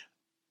Creek,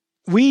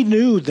 we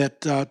knew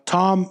that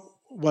Tom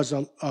was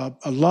a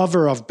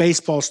lover of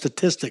baseball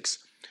statistics.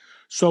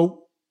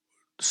 So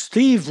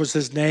Steve was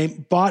his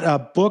name, bought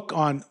a book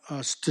on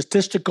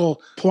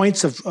statistical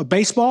points of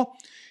baseball.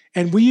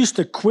 And we used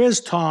to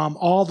quiz Tom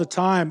all the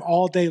time,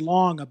 all day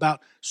long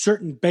about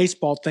certain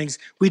baseball things.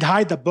 We'd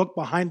hide the book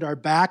behind our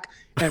back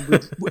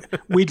and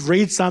we'd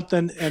read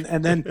something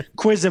and then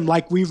quiz him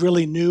like we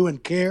really knew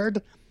and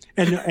cared.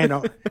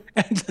 And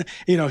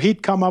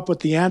he'd come up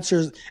with the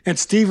answers, and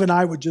Steve and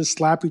I would just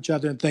slap each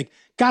other and think,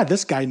 God,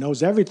 this guy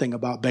knows everything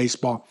about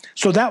baseball.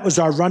 So that was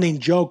our running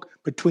joke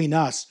between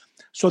us.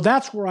 So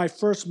that's where I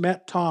first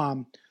met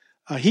Tom.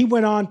 He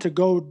went on to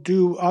go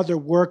do other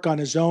work on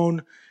his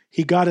own.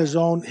 He got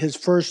his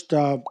first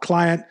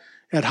client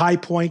at High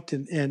Point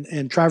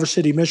in Traverse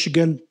City,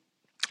 Michigan.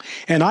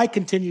 And I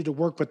continued to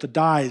work with the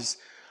Dyes.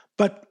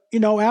 But,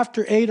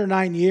 after 8 or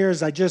 9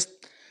 years, I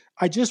just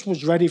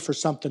was ready for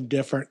something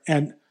different.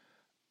 And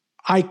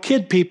I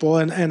kid people,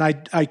 and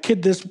I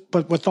kid this,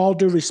 but with all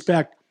due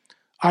respect,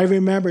 I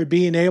remember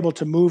being able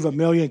to move 1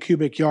 million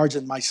cubic yards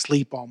in my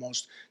sleep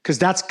almost, because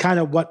that's kind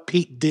of what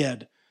Pete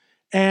did.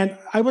 And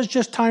I was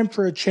just time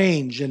for a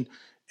change.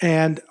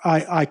 And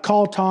I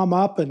called Tom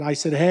up and I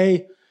said,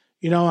 hey,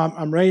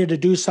 I'm ready to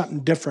do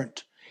something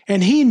different.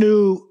 And he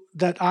knew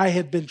that I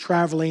had been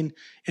traveling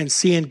and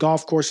seeing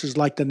golf courses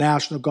like the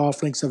National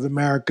Golf Links of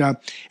America.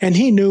 And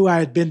he knew I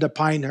had been to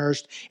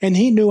Pinehurst, and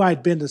he knew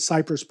I'd been to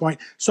Cypress Point.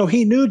 So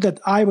he knew that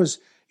I was,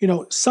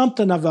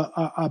 something of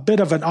a bit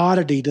of an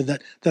oddity to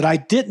that I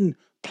didn't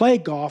play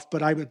golf,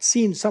 but I had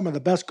seen some of the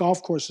best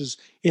golf courses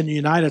in the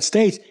United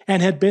States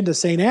and had been to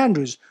St.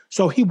 Andrews.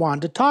 So he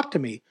wanted to talk to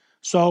me.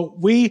 So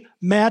we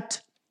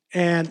met,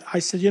 and I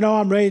said,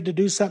 I'm ready to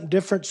do something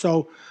different.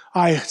 So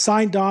I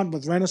signed on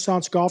with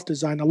Renaissance Golf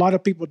Design. A lot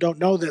of people don't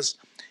know this.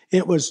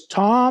 It was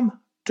Tom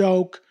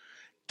Doak,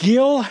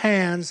 Gil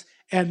Hands,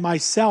 and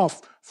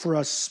myself for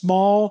a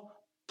small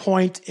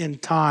point in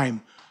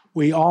time.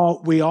 We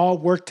all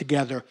worked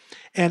together.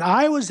 And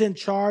I was in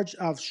charge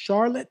of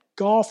Charlotte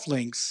Golf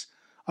Links,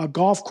 a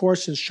golf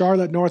course in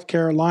Charlotte, North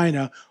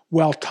Carolina,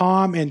 while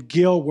Tom and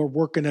Gil were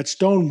working at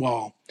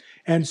Stonewall.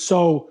 And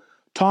so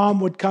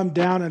Tom would come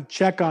down and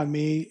check on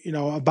me,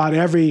 about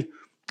every,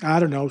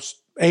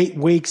 8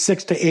 weeks,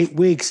 6 to 8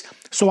 weeks.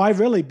 So I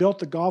really built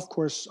the golf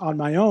course on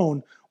my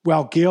own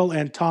while Gil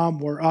and Tom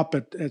were up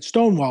at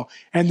Stonewall.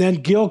 And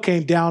then Gil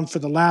came down for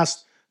the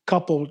last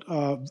couple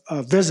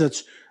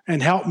visits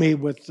and helped me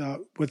with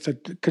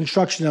the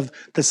construction of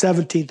the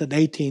 17th and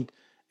 18th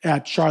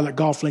at Charlotte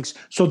Golf Links.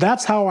 So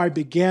that's how I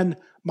began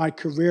my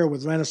career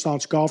with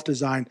Renaissance Golf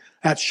Design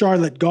at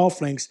Charlotte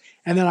Golf Links.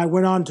 And then I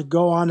went on to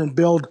go on and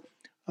build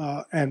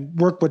and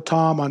work with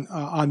Tom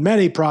on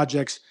many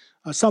projects.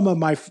 Some of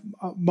my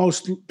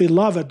most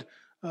beloved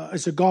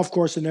is a golf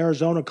course in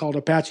Arizona called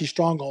Apache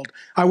Stronghold.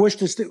 I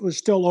wish it was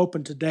still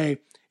open today.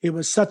 It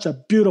was such a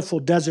beautiful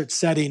desert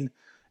setting,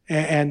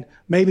 and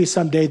maybe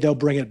someday they'll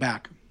bring it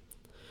back.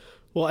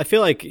 Well, I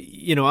feel like,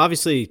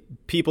 obviously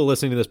people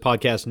listening to this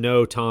podcast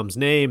know Tom's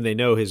name, they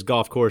know his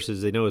golf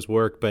courses, they know his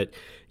work, but,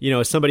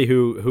 as somebody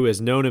who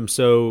has known him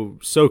so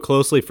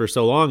closely for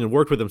so long and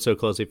worked with him so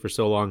closely for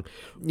so long,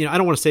 I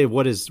don't want to say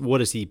what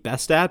is he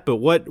best at, but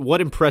what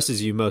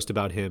impresses you most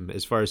about him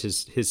as far as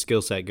his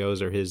skill set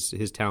goes or his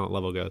talent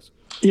level goes?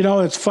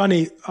 It's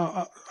funny.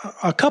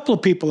 A couple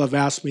of people have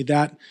asked me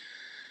that.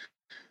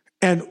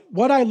 And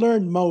what I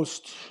learned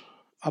most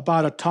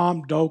about a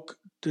Tom Doak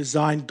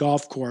designed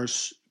golf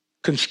course,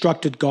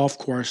 constructed golf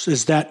course,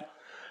 is that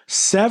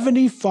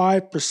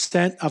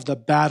 75% of the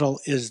battle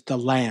is the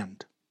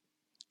land.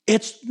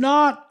 It's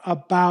not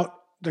about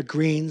the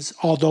greens,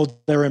 although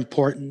they're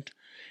important.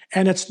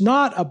 And it's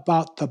not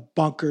about the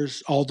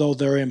bunkers, although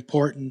they're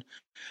important.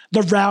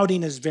 The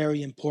routing is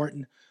very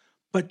important.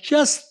 But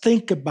just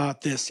think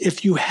about this.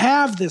 If you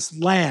have this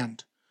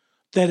land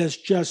that is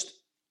just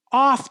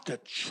off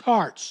the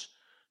charts,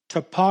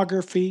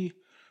 topography,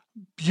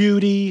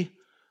 beauty,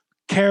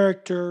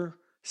 character,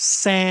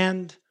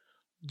 sand,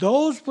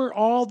 those were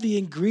all the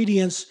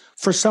ingredients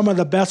for some of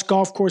the best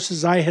golf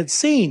courses I had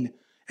seen.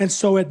 And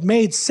so it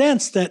made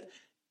sense that,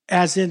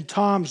 as in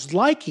Tom's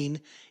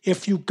liking,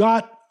 if you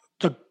got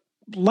the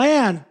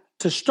land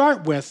to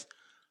start with,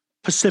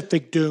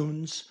 Pacific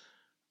Dunes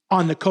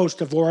on the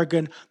coast of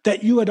Oregon,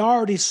 that you had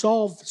already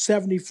solved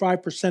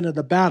 75% of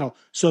the battle.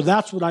 So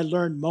that's what I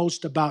learned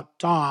most about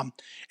Tom.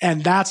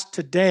 And that's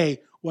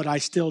today what I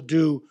still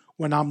do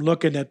when I'm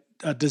looking at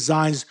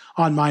designs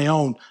on my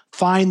own.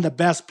 Find the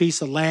best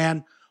piece of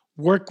land,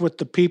 work with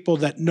the people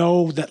that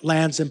know that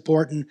land's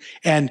important,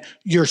 and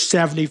you're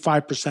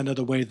 75% of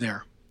the way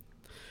there.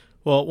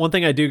 Well, one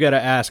thing I do got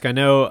to ask, I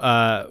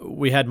know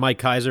we had Mike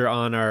Kaiser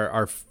on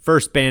our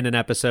first Bandon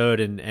episode,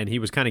 and he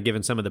was kind of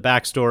giving some of the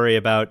backstory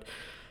about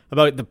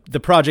the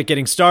project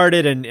getting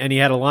started, and he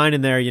had a line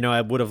in there,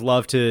 I would have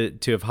loved to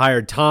have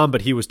hired Tom,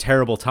 but he was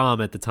terrible Tom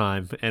at the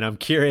time. And I'm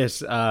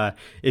curious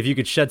if you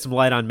could shed some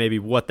light on maybe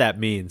what that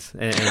means.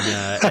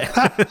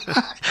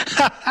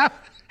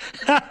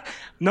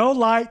 No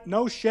light,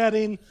 no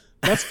shedding.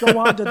 Let's go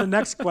on to the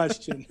next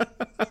question.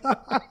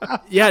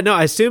 Yeah, no,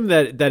 I assume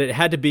that it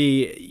had to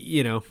be,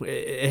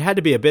 it had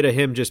to be a bit of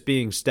him just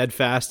being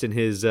steadfast in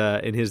his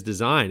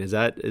design. Is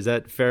that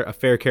a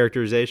fair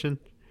characterization?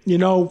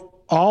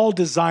 All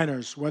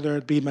designers, whether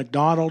it be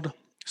McDonald,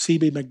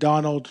 C.B.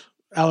 McDonald,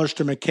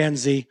 Alistair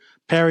McKenzie,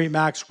 Perry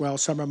Maxwell,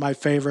 some of my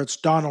favorites,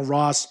 Donald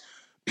Ross,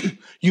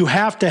 you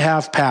have to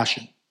have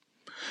passion,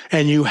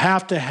 and you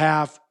have to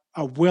have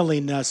a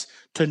willingness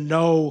to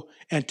know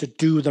and to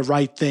do the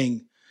right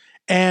thing.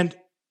 And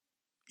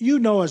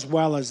as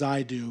well as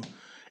I do,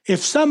 if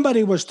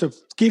somebody was to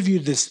give you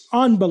this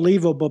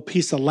unbelievable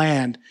piece of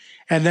land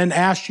and then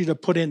ask you to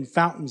put in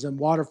fountains and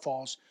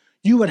waterfalls,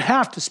 you would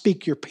have to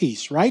speak your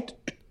piece, right?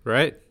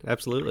 Right.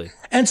 Absolutely.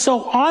 And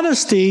so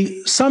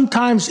honesty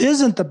sometimes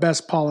isn't the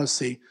best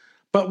policy.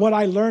 But what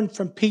I learned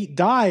from Pete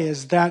Dye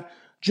is that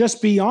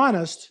just be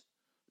honest,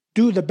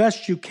 do the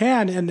best you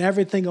can, and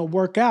everything will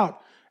work out.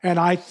 And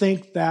I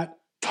think that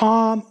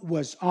Tom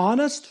was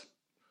honest,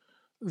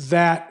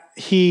 that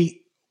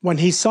when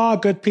he saw a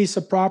good piece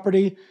of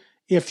property,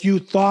 if you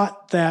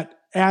thought that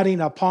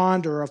adding a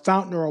pond or a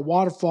fountain or a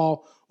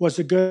waterfall was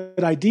a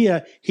good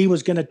idea, he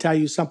was going to tell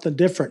you something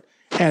different.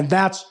 And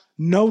that's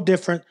no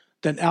different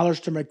than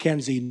Alistair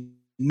McKenzie,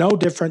 no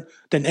different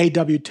than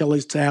A.W.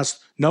 Tilley's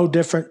Test, no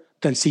different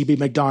than C.B.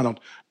 McDonald.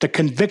 The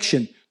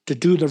conviction to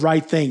do the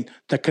right thing,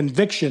 the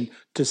conviction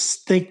to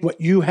think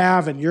what you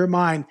have in your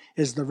mind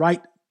is the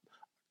right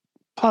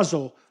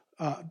puzzle,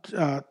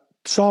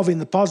 solving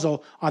the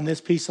puzzle on this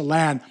piece of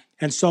land.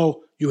 And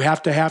so you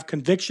have to have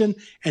conviction,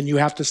 and you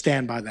have to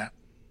stand by that.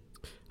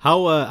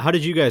 How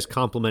did you guys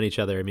complement each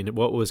other? I mean,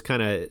 what was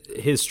kind of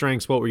his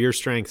strengths? What were your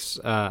strengths?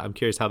 I'm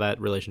curious how that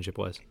relationship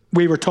was.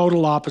 We were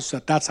total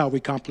opposite. That's how we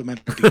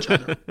complemented each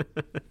other.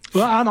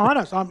 Well, I'm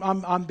honest.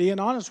 I'm being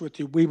honest with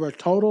you. We were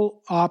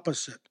total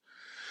opposite.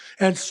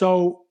 And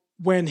so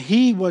when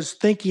he was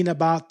thinking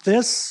about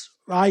this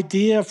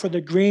idea for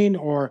the green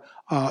or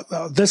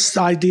this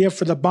idea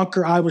for the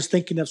bunker, I was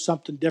thinking of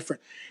something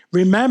different.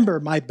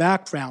 Remember my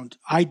background.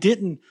 I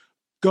didn't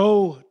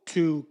go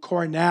to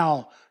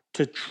Cornell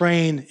to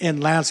train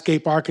in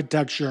landscape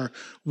architecture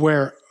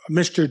where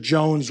Mr.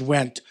 Jones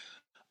went.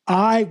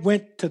 I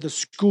went to the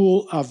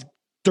School of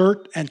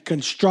Dirt and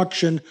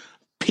Construction,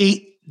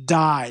 Pete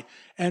Dye.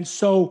 And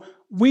so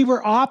we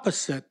were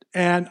opposite.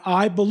 And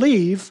I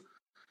believe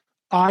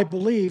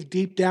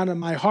deep down in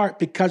my heart,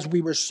 because we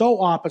were so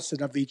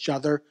opposite of each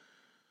other,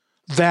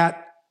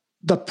 that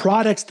the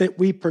products that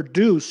we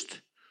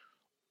produced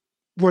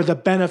were the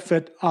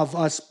benefit of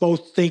us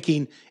both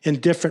thinking in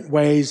different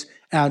ways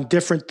and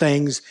different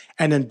things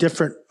and in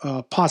different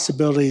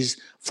possibilities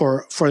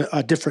for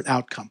a different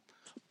outcome.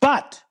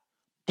 But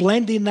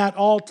blending that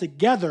all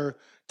together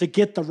to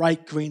get the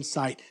right green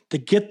site, to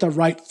get the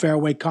right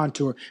fairway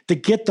contour, to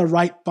get the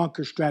right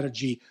bunker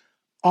strategy,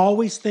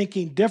 always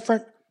thinking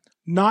different,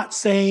 not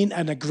saying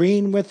and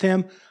agreeing with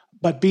him,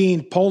 but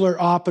being polar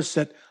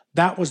opposite.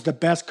 That was the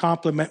best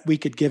compliment we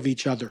could give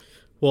each other.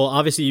 Well,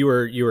 obviously you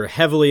were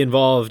heavily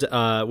involved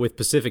with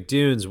Pacific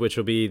Dunes, which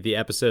will be the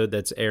episode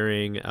that's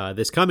airing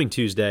this coming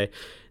Tuesday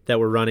that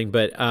we're running.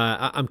 But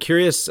I'm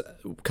curious,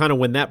 kind of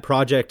when that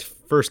project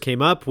first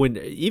came up, when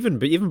even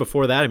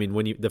before that, I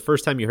mean, the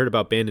first time you heard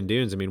about Bandon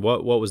Dunes, I mean,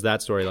 what was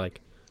that story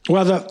like?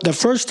 Well, the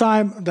first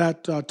time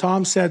that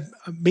Tom said,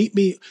 meet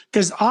me,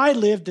 because I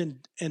lived in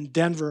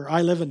Denver.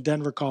 I live in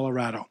Denver,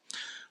 Colorado.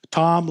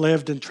 Tom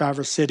lived in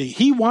Traverse City.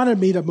 He wanted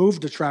me to move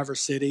to Traverse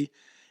City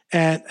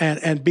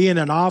and be in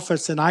an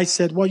office. And I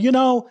said,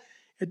 well,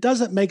 it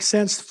doesn't make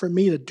sense for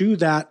me to do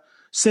that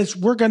since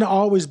we're going to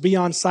always be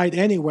on site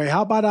anyway.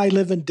 How about I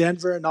live in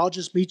Denver and I'll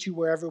just meet you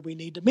wherever we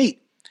need to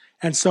meet?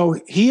 And so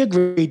he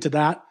agreed to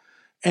that.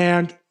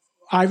 And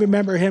I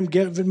remember him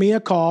giving me a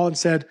call and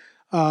said,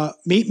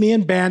 meet me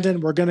in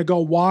Bandon. We're going to go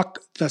walk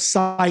the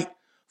site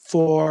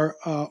for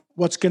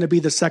what's going to be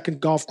the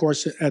second golf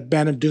course at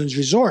Bandon Dunes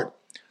Resort.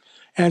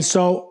 And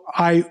so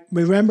I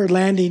remember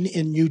landing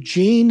in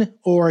Eugene,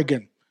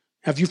 Oregon.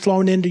 Have you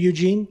flown into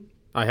Eugene?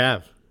 I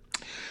have.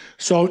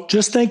 So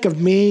just think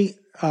of me,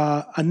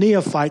 a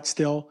neophyte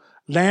still,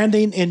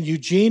 landing in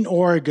Eugene,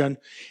 Oregon,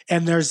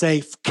 and there's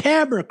a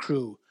camera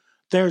crew.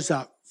 There's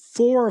a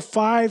 4 or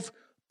 5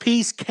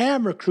 piece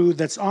camera crew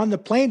that's on the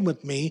plane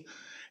with me,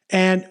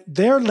 and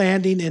they're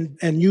landing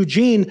in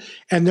Eugene,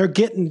 and they're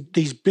getting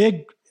these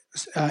big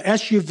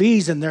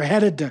SUVs, and they're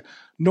headed to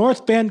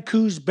North Bend,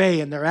 Coos Bay,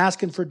 and they're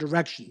asking for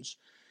directions.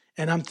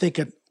 And I'm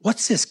thinking,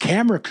 what's this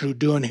camera crew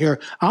doing here?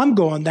 I'm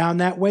going down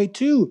that way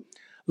too.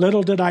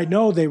 Little did I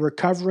know they were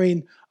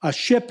covering a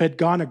ship had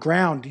gone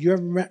aground. Do you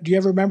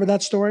ever remember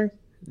that story?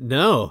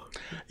 No.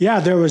 Yeah,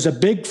 there was a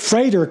big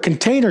freighter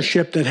container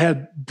ship that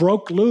had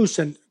broke loose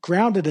and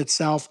grounded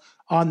itself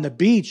on the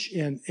beach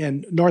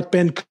in North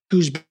Bend,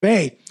 Coos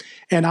Bay.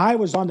 And I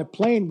was on the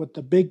plane with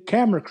the big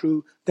camera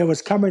crew that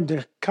was coming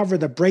to cover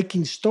the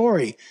breaking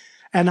story.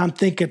 And I'm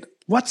thinking,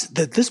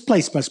 this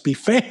place must be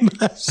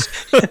famous.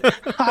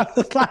 I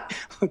was like,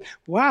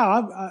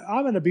 wow,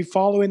 I'm going to be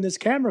following this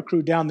camera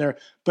crew down there.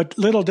 But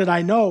little did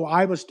I know,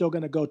 I was still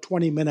going to go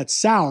 20 minutes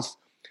south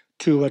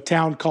to a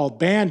town called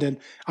Bandon.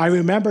 I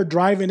remember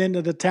driving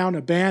into the town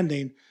of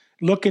Bandon,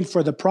 looking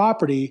for the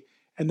property,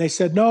 and they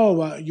said,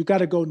 no, you got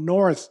to go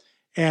north.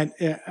 And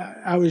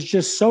I was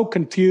just so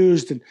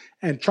confused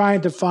and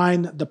trying to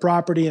find the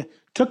property. It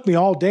took me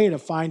all day to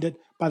find it.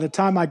 By the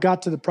time I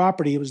got to the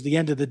property, it was the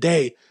end of the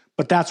day.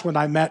 But that's when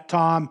I met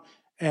Tom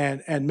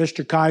and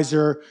Mr.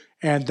 Kaiser.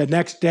 And the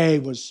next day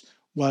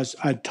was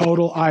a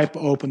total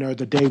eye-opener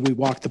the day we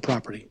walked the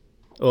property.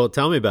 Well,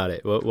 tell me about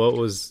it. What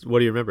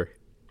do you remember?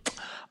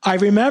 I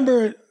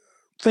remember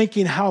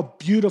thinking how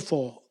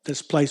beautiful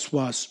this place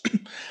was.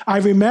 I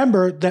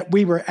remember that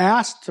we were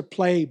asked to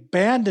play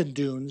Bandon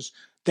Dunes.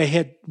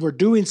 They were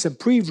doing some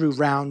preview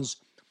rounds.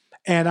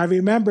 And I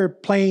remember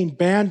playing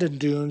Bandon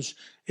Dunes.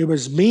 It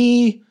was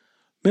me,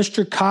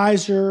 Mr.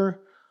 Kaiser,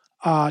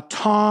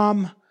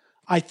 Tom,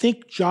 I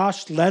think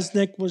Josh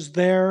Lesnick was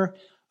there.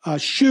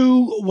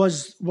 Shu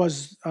was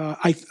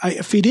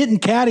if he didn't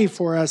caddy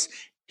for us,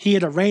 he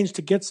had arranged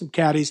to get some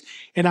caddies.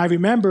 And I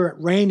remember it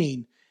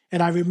raining,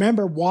 And I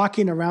remember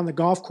walking around the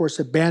golf course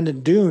at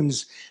Bandon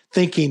Dunes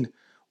thinking,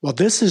 well,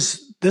 this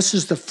is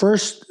the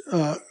first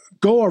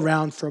go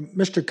around from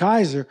Mr.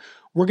 Kaiser.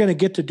 We're going to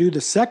get to do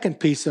the second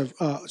piece of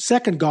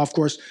second golf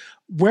course.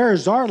 Where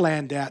is our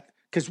land at?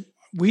 Because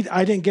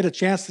I didn't get a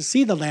chance to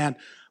see the land.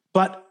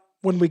 But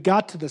when we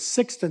got to the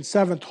 6th and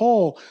 7th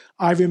hole,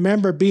 I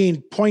remember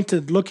being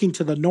pointed, looking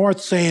to the north,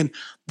 saying,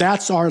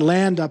 that's our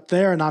land up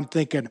there. And I'm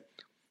thinking,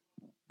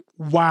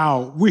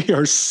 wow, we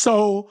are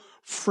so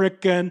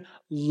freaking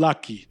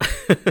lucky.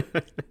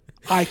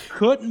 I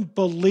couldn't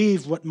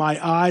believe what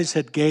my eyes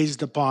had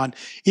gazed upon.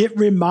 It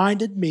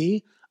reminded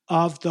me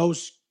of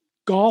those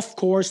golf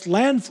course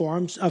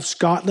landforms of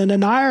Scotland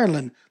and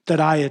Ireland that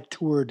I had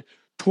toured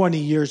 20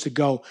 years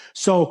ago.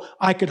 So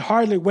I could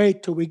hardly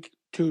wait till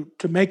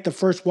to make the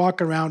first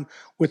walk around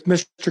with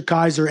Mr.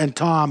 Kaiser and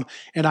Tom.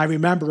 And I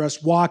remember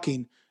us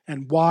walking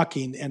and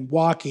walking and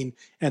walking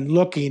and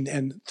looking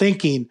and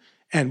thinking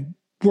and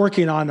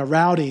working on the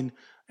routing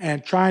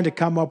and trying to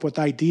come up with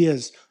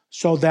ideas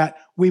so that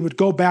we would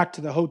go back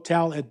to the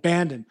hotel at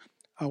Bandon.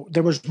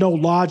 There was no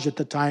lodge at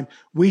the time.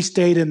 We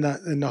stayed in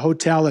the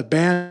hotel at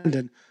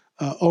Bandon,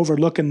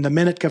 overlooking the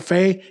Minute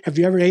Cafe. Have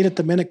you ever ate at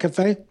the Minute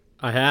Cafe?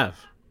 I have.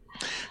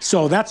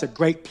 So that's a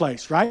great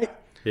place, right?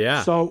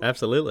 Yeah, so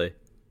absolutely.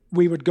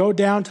 We would go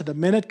down to the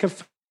Minute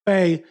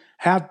Cafe,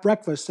 have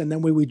breakfast, and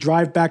then we would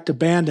drive back to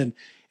Bandon.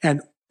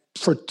 And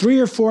for 3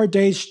 or 4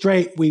 days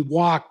straight, we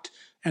walked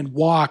and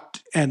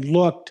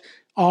looked,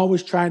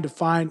 always trying to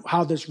find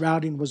how this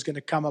routing was going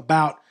to come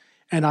about.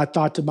 And I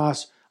thought to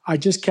myself, I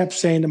just kept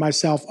saying to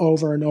myself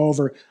over and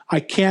over,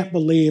 I can't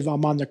believe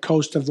I'm on the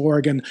coast of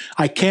Oregon.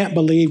 I can't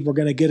believe we're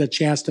going to get a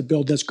chance to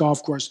build this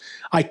golf course.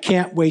 I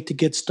can't wait to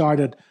get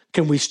started.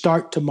 Can we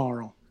start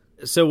tomorrow?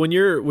 So when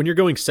you're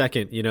going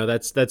second,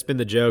 that's been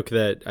the joke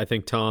that I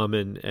think Tom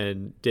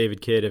and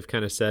David Kidd have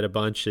kind of said a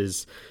bunch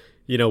is,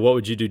 what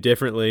would you do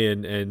differently?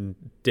 And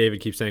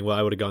David keeps saying, well,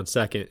 I would have gone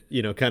second,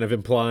 kind of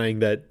implying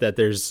that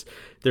there's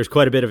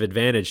quite a bit of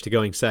advantage to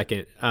going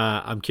second.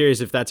 I'm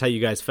curious if that's how you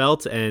guys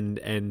felt,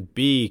 and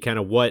B, kind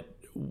of what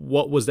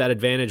was that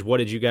advantage? What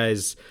did you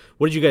guys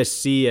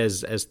see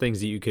as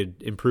things that you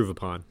could improve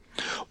upon?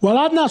 Well,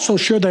 I'm not so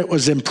sure that it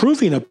was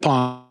improving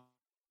upon,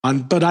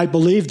 but I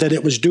believe that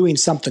it was doing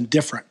something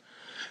different.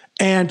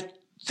 And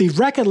the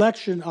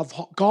recollection of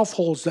golf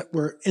holes that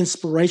were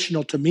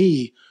inspirational to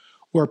me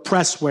were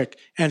Prestwick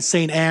and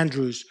St.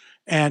 Andrews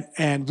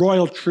and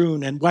Royal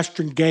Troon and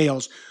Western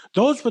Gales.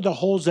 Those were the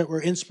holes that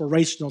were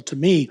inspirational to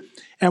me.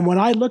 And when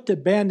I looked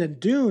at Bandon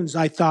Dunes,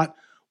 I thought,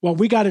 well,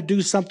 we got to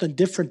do something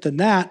different than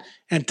that.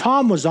 And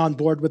Tom was on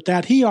board with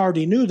that. He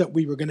already knew that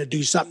we were going to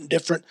do something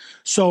different.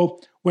 So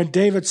when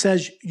David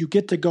says you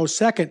get to go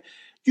second,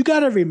 you got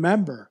to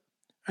remember,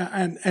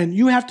 and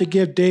you have to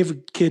give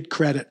David Kidd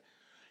credit.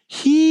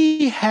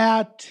 He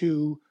had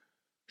to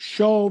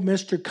show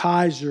Mr.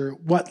 Kaiser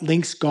what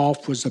links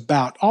golf was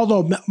about.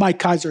 Although Mike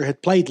Kaiser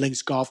had played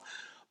links golf,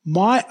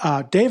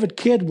 David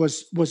Kidd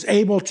was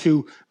able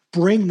to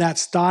bring that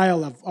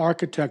style of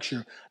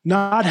architecture,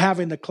 not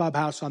having the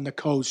clubhouse on the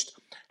coast,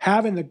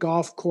 having the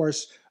golf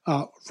course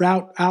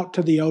route out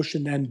to the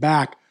ocean and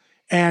back.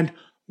 And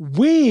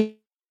we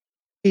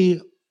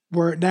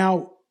were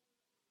now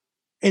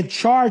in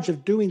charge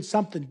of doing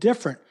something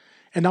different.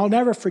 And I'll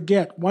never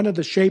forget, one of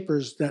the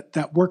shapers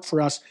that worked for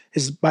us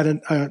is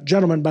a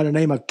gentleman by the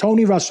name of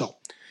Tony Russell.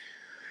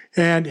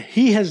 And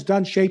he has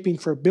done shaping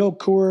for Bill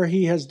Coore.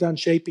 He has done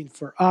shaping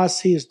for us.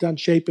 He has done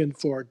shaping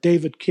for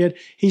David Kidd.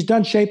 He's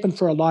done shaping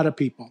for a lot of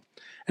people.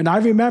 And I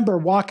remember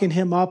walking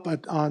him up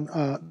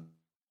on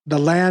the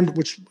land,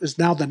 which is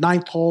now the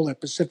 9th hole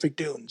at Pacific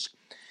Dunes.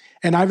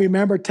 And I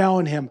remember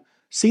telling him,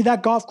 see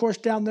that golf course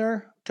down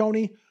there,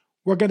 Tony?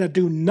 We're going to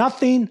do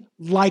nothing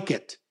like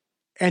it.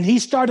 And he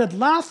started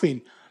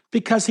laughing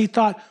because he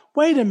thought,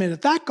 wait a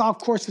minute, that golf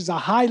course is a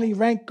highly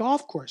ranked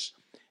golf course.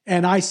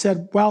 And I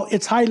said, well,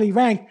 it's highly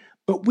ranked,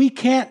 but we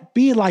can't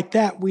be like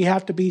that. We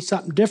have to be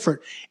something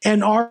different.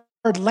 And our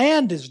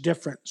land is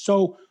different.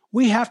 So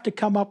we have to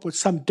come up with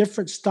some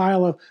different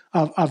style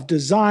of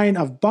design,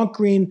 of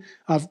bunkering,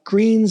 of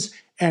greens,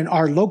 and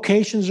our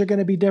locations are going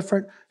to be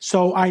different.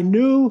 So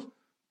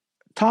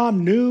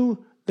Tom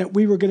knew that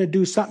we were going to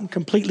do something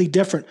completely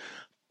different.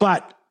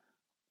 But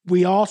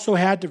we also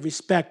had to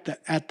respect that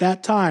at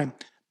that time,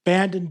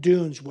 Bandon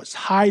Dunes was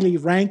highly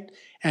ranked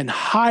and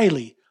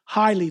highly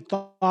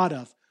thought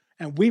of.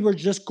 And we were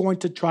just going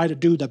to try to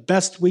do the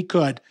best we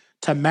could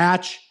to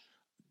match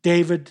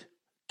David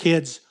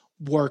Kidd's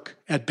work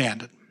at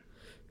Bandon.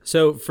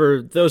 So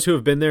for those who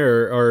have been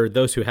there or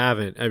those who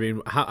haven't, I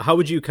mean, how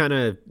would you kind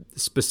of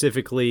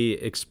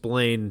specifically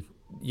explain,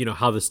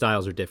 how the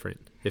styles are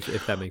different,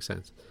 if that makes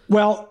sense?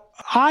 Well,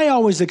 I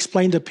always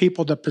explain to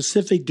people that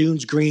Pacific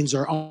Dunes greens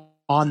are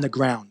on the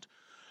ground.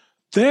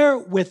 They're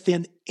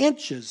within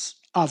inches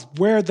of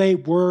where they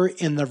were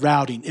in the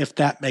routing, if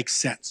that makes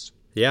sense.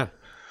 Yeah.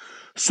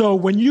 So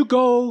when you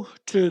go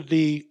to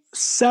the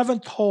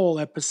 7th hole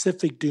at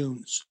Pacific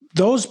Dunes,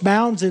 those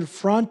mounds in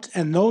front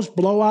and those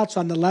blowouts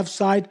on the left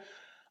side,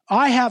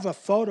 I have a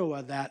photo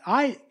of that.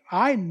 I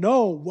I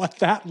know what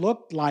that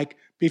looked like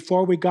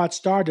before we got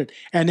started.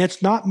 And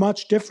it's not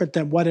much different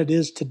than what it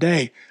is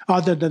today,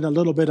 other than a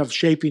little bit of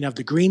shaping of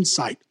the green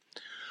site.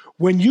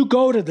 When you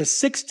go to the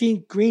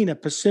 16th green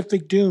at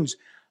Pacific Dunes,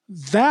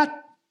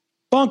 that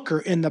bunker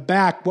in the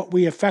back, what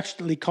we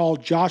affectionately call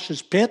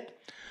Josh's Pit,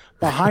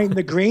 behind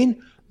the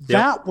green,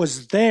 that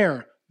was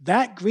there.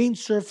 That green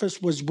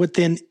surface was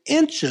within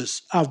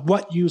inches of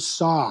what you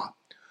saw.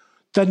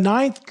 The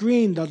 9th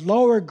green, the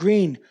lower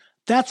green,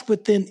 that's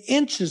within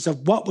inches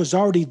of what was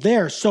already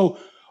there. So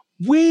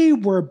we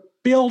were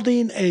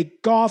building a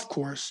golf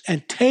course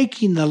and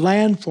taking the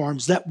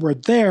landforms that were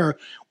there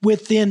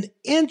within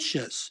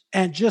inches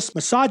and just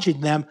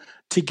massaging them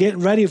to get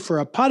ready for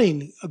a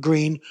putting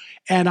green.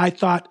 And I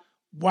thought,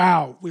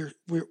 wow,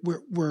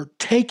 we're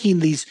taking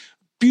these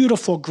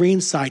beautiful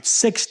green sites,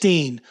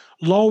 16,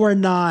 lower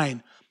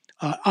 9,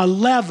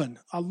 11.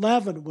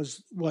 11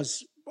 was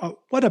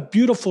what a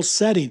beautiful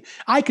setting.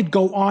 I could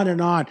go on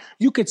and on.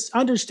 You could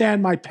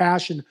understand my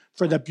passion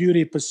for the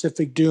beauty of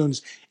Pacific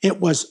Dunes. It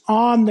was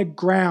on the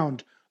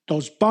ground.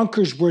 Those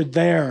bunkers were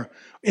there.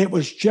 It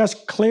was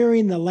just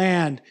clearing the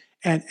land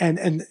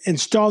and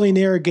installing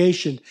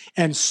irrigation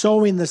and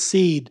sowing the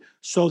seed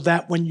so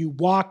that when you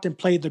walked and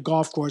played the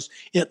golf course,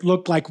 it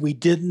looked like we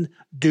didn't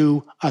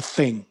do a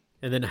thing.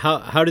 And then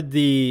how did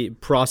the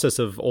process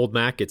of Old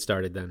Mac get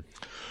started then?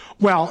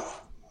 Well,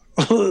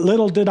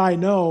 little did I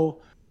know,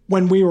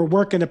 when we were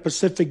working at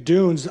Pacific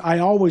Dunes, I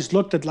always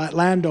looked at that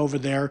land over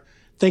there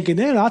thinking,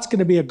 that's going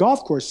to be a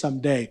golf course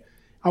someday.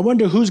 I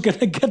wonder who's going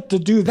to get to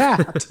do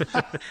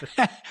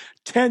that.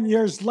 10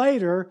 years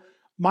later,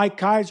 Mike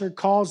Keiser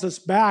calls us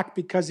back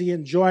because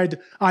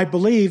I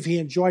believe he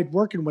enjoyed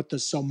working with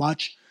us so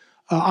much.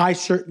 I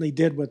certainly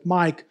did with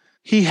Mike.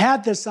 He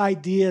had this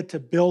idea to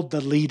build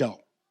the Lido.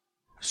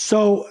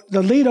 So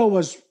the Lido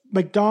was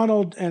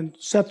McDonald and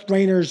Seth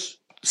Rayner's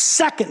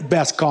second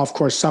best golf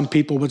course, some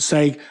people would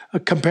say,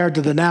 compared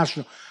to the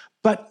National.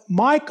 But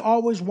Mike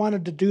always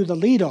wanted to do the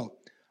Lido,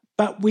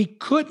 but we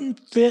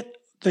couldn't fit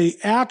the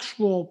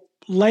actual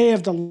lay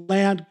of the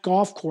land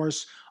golf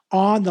course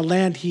on the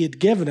land he had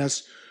given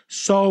us.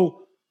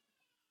 So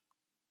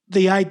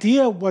the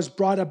idea was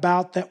brought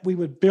about that we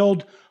would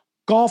build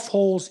golf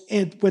holes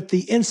with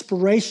the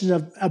inspiration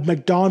of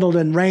McDonald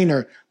and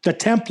Rayner, the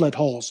template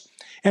holes.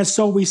 And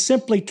so we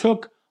simply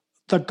took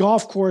the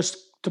golf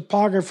course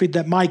topography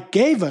that Mike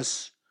gave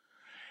us,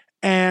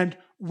 and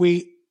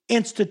we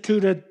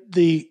instituted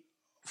the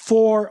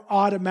 4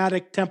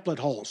 automatic template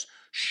holes: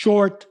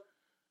 Short,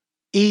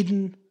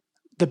 Eden,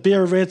 the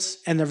Biarritz,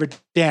 and the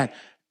Redan.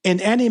 In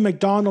any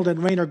McDonald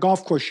and Rayner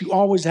golf course, you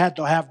always had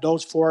to have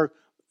those 4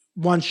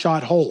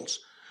 one-shot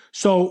holes.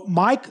 So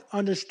Mike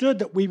understood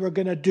that we were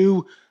going to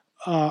do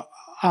a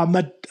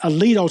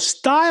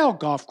Lido-style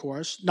golf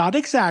course, not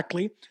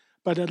exactly,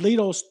 but a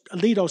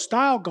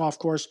Lido-style golf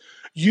course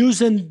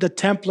using the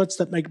templates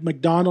that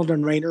McDonald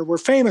and Rayner were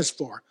famous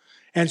for.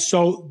 And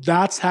so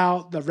that's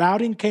how the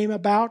routing came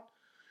about.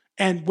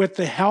 And with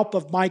the help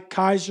of Mike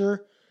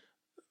Keiser,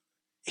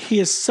 he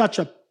is such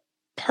a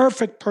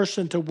perfect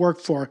person to work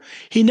for.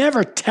 He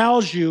never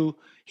tells you,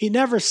 he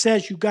never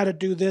says you got to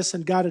do this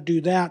and got to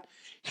do that.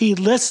 He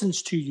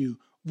listens to you.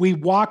 We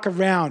walk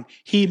around.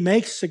 He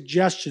makes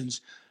suggestions.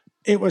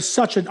 It was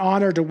such an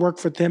honor to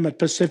work with him at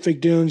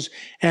Pacific Dunes,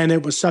 and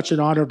it was such an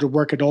honor to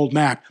work at Old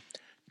Mac.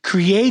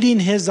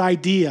 Creating his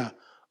idea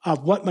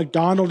of what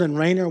McDonald and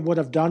Rayner would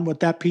have done with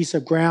that piece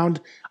of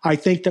ground, I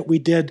think that we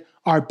did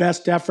our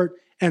best effort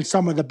and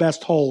some of the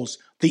best holes.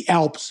 The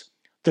Alps,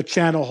 the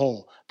Channel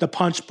Hole, the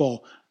Punch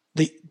Bowl,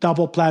 the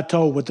Double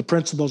Plateau with the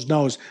Principal's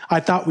Nose. I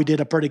thought we did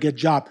a pretty good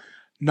job.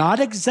 Not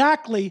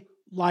exactly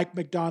like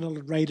McDonald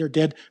and Rayner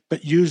did,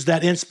 but used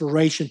that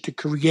inspiration to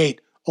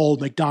create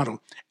Old McDonald.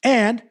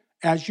 And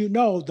as you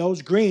know,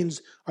 those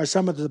greens are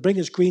some of the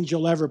biggest greens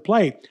you'll ever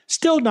play.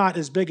 Still not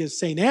as big as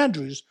St.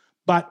 Andrews,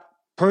 but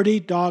pretty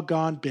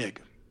doggone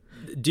big.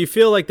 Do you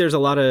feel like there's a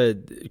lot of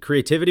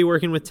creativity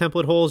working with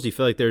template holes? Do you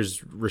feel like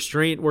there's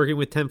restraint working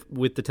with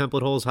the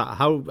template holes?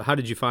 How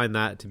did you find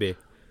that to be?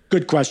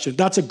 Good question.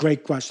 That's a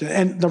great question.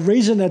 And the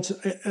reason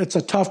it's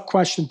a tough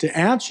question to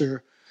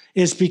answer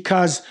is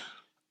because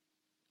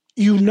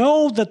you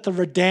know that the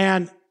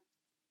Redan,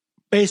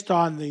 based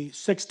on the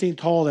 16th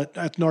hole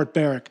at North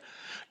Berwick,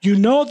 you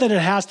know that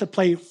it has to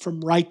play from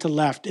right to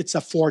left. It's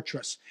a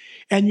fortress.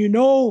 And you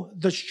know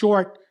the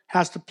Short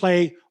has to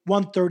play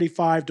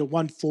 135 to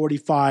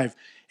 145,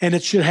 and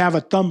it should have a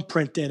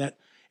thumbprint in it.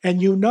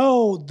 And you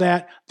know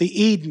that the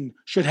Eden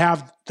should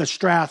have the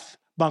Strath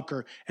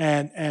bunker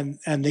and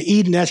the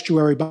Eden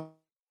estuary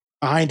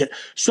behind it.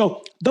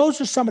 So those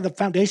are some of the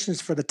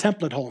foundations for the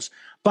template holes.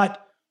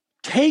 But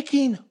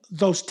taking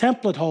those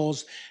template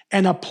holes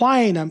and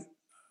applying them,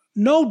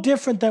 no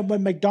different than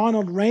what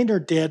McDonald Rayner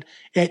did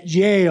at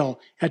Yale,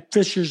 at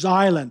Fisher's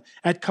Island,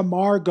 at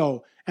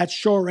Camargo, at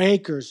Shore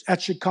Acres,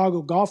 at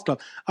Chicago Golf Club,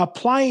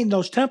 applying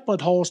those template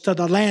holes to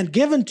the land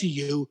given to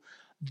you,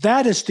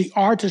 that is the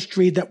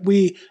artistry that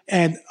we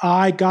and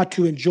I got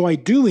to enjoy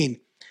doing.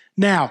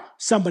 Now,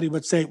 somebody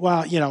would say,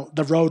 well,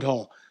 the road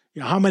hole,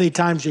 how many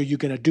times are you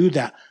going to do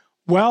that?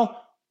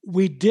 Well,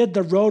 we did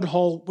the road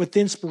hole with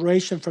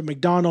inspiration from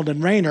McDonald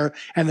and Rayner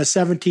and the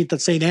 17th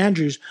at St.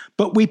 Andrews,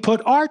 but we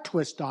put our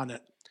twist on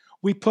it.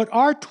 We put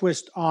our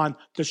twist on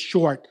the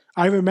short.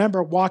 I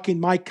remember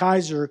walking Mike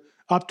Kaiser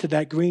up to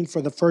that green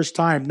for the first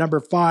time, number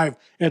 5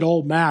 at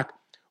Old Mac.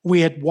 We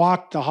had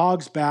walked the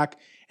hogs back,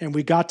 and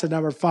we got to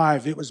number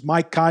 5. It was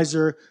Mike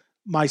Kaiser,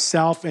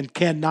 myself, and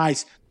Ken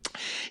Nice.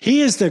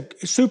 He is the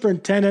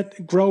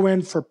superintendent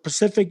grow-in for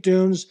Pacific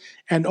Dunes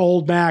and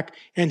Old Mac,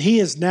 and he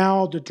is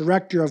now the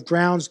director of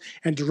grounds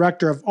and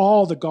director of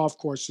all the golf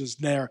courses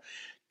there.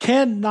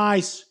 Ken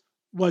Nice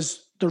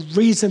was the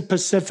reason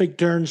Pacific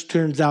Dunes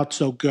turns out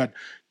so good.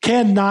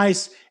 Ken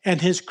Nice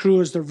and his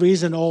crew is the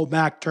reason Old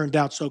Mac turned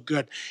out so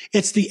good.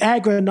 It's the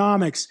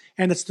agronomics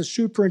and it's the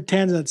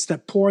superintendents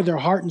that pour their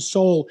heart and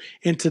soul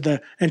into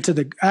the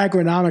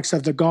agronomics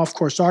of the golf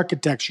course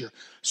architecture.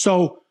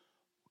 So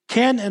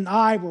Ken and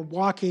I were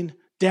walking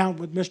down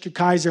with Mr.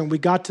 Kaiser, and we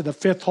got to the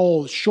 5th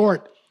hole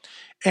short,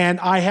 and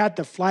I had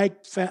the flag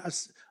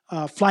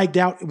flagged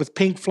out with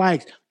pink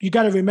flags. You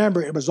got to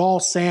remember, it was all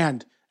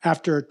sand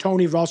after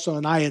Tony Russell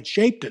and I had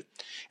shaped it,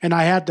 and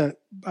I had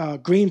the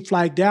green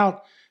flagged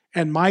out.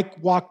 And Mike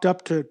walked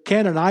up to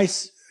Ken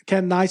Nice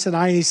and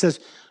he says,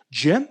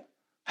 "Jim,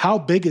 how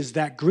big is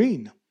that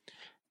green?"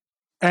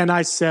 And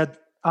I said,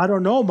 "I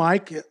don't know,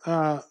 Mike.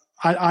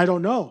 I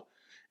don't know."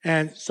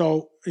 And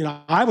so,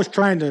 I was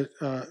trying to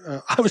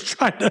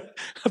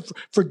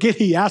forget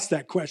he asked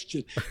that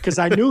question because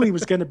I knew he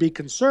was going to be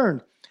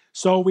concerned.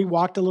 So we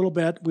walked a little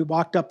bit. We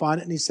walked up on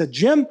it, and he said,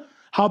 "Jim,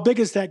 how big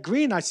is that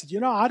green?" I said,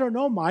 "I don't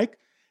know, Mike."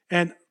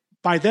 And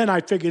by then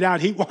I figured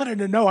out he wanted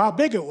to know how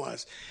big it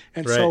was.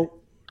 And so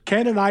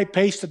Ken and I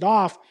paced it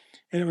off,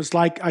 and it was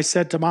like I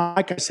said to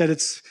Mike,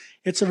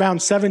 it's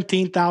around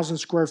 17,000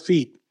 square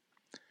feet.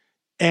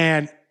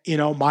 And,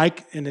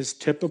 Mike, in his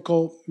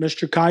typical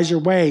Mr. Kaiser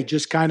way,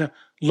 just kind of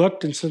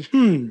looked and said,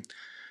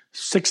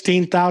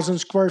 16,000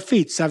 square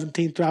feet,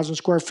 17,000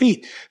 square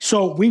feet.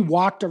 So we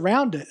walked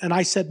around it, and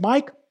I said,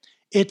 "Mike,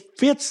 it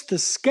fits the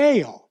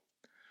scale.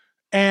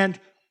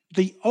 And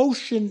the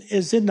ocean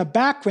is in the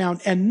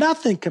background, and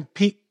nothing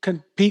compete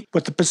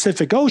with the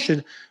Pacific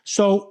Ocean."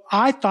 So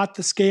I thought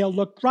the scale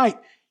looked right.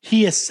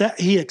 He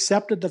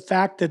accepted the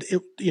fact that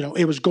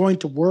it was going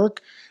to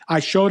work. I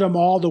showed him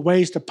all the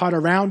ways to putt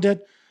around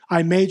it.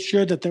 I made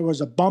sure that there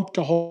was a bump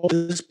to hold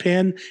this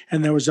pin,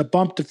 and there was a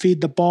bump to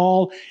feed the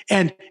ball.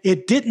 And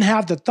it didn't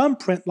have the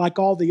thumbprint like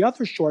all the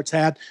other shorts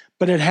had,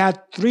 but it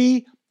had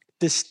 3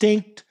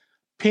 distinct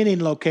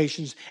pinning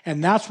locations,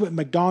 and that's what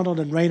McDonald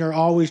and Rayner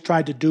always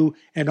tried to do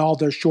in all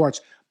their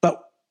shorts.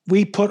 But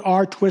we put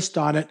our twist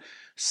on it.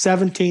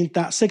 16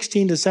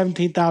 to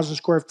 17,000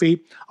 square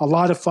feet, a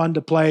lot of fun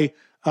to play.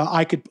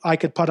 I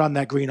could putt on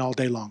that green all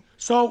day long.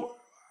 So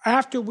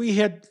after we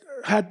had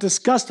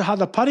discussed how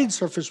the putting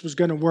surface was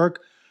going to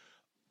work,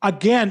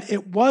 again,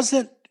 it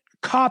wasn't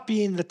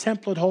copying the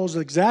template holes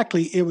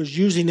exactly. It was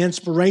using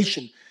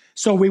inspiration.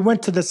 So we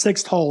went to the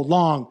 6th hole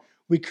long.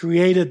 We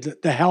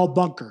created the hell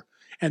bunker.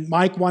 And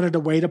Mike wanted a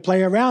way to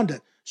play around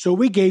it. So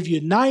we gave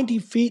you 90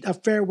 feet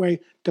of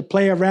fairway to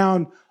play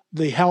around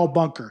the hell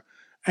bunker.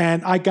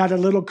 And I got a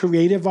little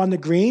creative on the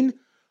green.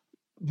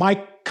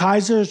 Mike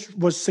Kaiser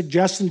was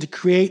suggesting to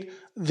create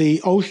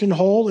the ocean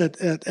hole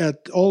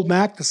at Old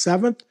Mac, the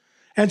 7th.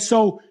 And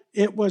so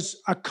it was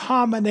a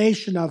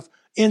combination of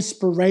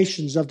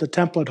inspirations of the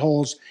template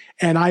holes.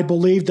 And I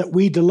believe that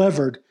we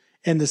delivered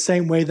in the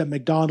same way that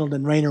McDonald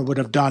and Rayner would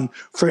have done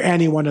for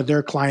any one of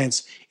their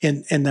clients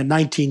in the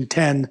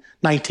 1910,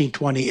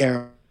 1920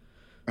 era.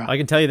 I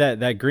can tell you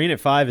that green at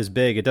 5 is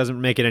big. It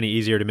doesn't make it any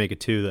easier to make a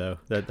 2, though.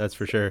 That's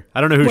for sure. I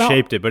don't know who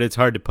shaped it, but it's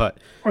hard to putt.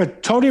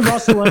 Tony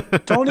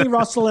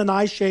Russell and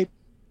I shaped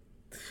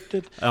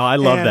it. Oh, I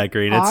love that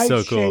green. It's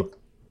so cool.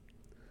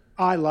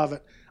 I love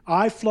it.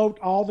 I float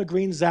all the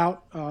greens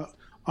out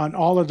on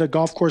all of the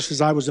golf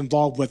courses I was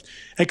involved with,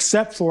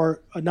 except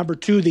for number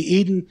 2, the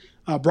Eden.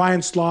 Brian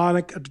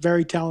Slonick, a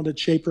very talented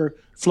shaper,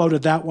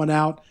 floated that one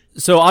out.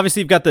 So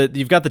obviously you've got the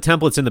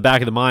templates in the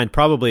back of the mind,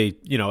 probably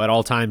at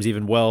all times,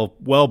 even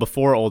well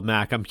before Old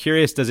Mac. I'm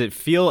curious, does it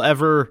feel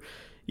ever,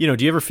 do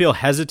you ever feel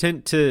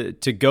hesitant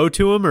to go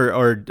to them,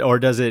 or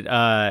does it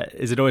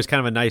is it always kind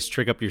of a nice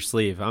trick up your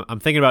sleeve?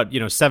 I'm thinking about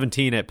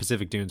 17 at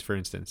Pacific Dunes, for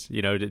instance.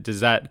 Does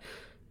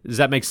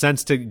that make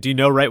sense do you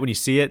know right when you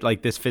see it,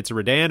 like this fits a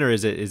Redan, or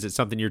is it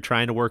something you're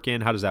trying to work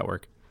in? How does that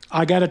work?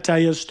 I got to tell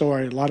you a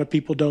story. A lot of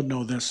people don't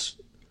know this.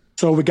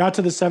 So we got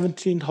to the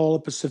 17th hole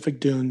at Pacific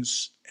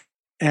Dunes,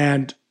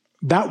 and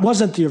that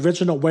wasn't the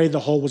original way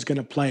the hole was going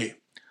to play.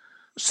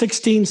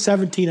 16,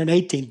 17, and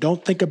 18,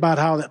 don't think about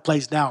how that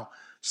plays now.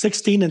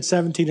 16 and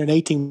 17 and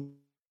 18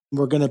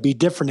 were going to be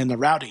different in the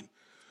routing.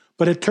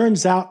 But it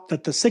turns out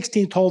that the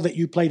 16th hole that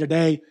you play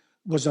today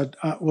was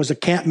a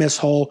can't miss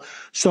hole.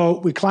 So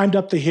we climbed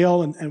up the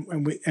hill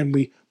and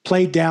we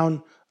played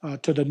down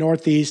to the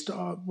northeast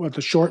with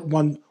a short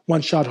one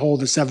shot hole,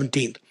 the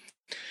 17th.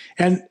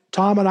 And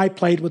Tom and I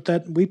played with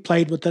it. We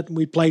played with it, and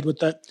we played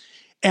with it.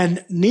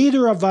 And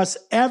neither of us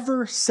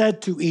ever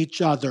said to each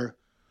other,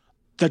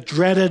 the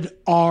dreaded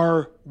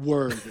R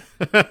word.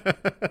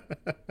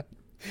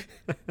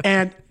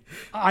 And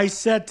I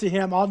said to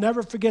him, I'll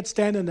never forget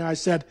standing there. I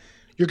said,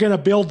 "You're going to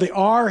build the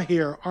R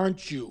here,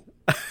 aren't you?"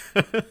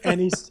 and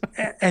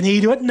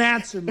he wouldn't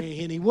answer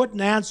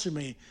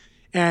me.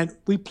 And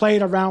we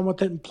played around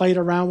with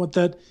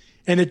it,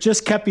 and it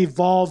just kept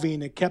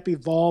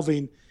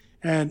evolving.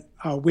 And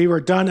we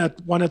were done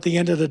at the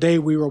end of the day.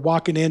 We were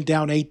walking in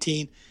down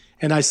 18,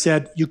 and I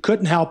said, "You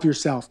couldn't help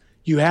yourself.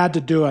 You had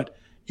to do it.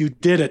 You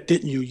did it,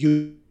 didn't you?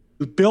 You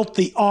built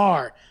the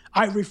R."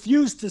 I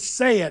refused to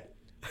say it,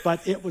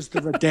 but it was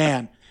the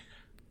Redan.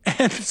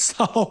 And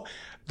so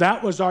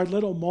that was our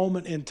little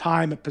moment in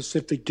time at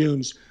Pacific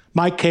Dunes.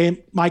 Mike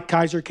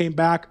Keiser came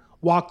back,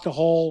 walked the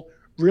hole,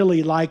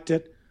 really liked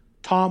it.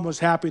 Tom was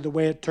happy the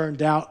way it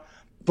turned out.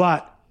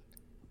 But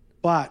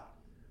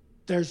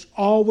there's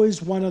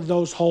always one of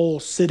those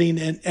holes sitting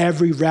in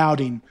every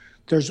routing.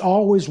 There's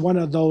always one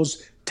of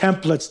those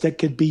templates that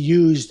could be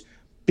used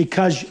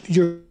because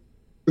you're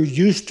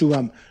used to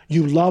them.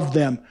 You love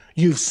them.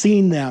 You've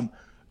seen them.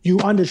 You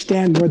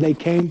understand where they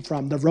came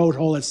from. The road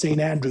hole at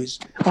St. Andrews,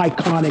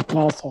 iconic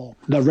golf hole.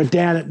 The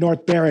Redan at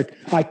North Berwick,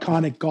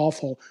 iconic golf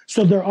hole.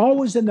 So they're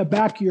always in the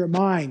back of your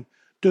mind.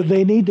 Do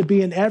they need to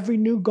be in every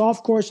new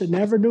golf course and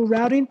every new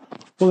routing?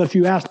 Well, if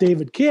you ask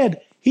David Kidd,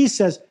 he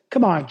says,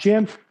 "Come on,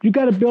 Jim, you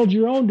got to build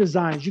your own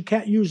designs. You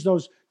can't use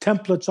those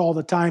templates all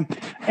the time."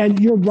 And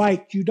you're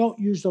right, you don't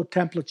use those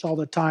templates all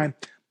the time.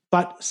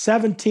 But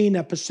 17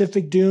 at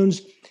Pacific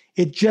Dunes,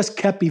 it just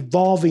kept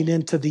evolving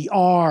into the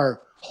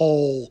R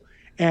hole.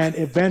 And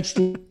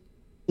eventually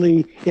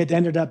it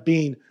ended up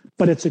being,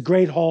 but it's a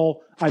great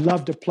hole. I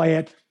love to play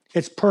it.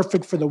 It's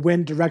perfect for the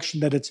wind direction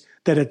that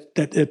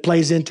it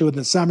plays into in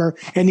the summer.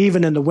 And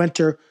even in the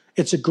winter,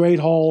 it's a great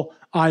hole.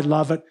 I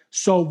love it.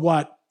 So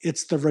what?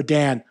 It's the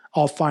Redan.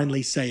 I'll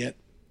finally say it.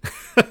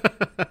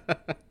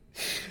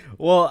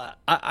 Well,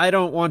 I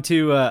don't want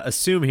to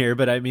assume here,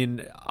 but I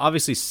mean,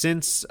 obviously,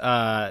 since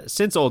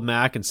Old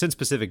Mac and since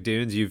Pacific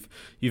Dunes,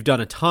 you've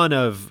done a ton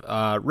of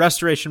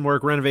restoration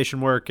work,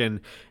 renovation work, and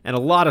a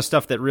lot of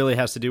stuff that really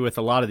has to do with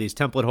a lot of these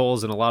template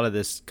holes and a lot of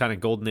this kind of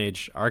golden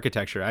age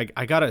architecture.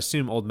 I gotta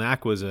assume Old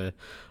Mac was a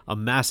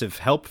massive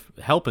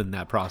help in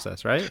that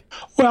process, right?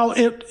 Well,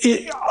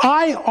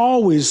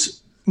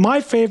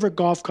 my favorite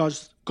golf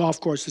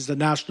course is the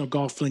National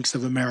Golf Links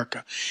of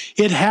America.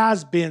 It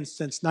has been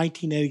since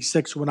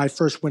 1986 when I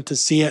first went to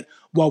see it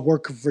while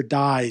working for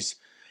Dyes.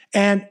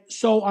 And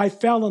so I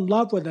fell in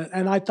love with it.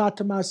 And I thought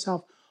to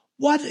myself,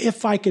 what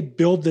if I could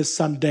build this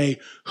someday?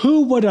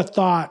 Who would have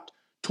thought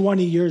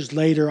 20 years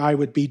later I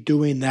would be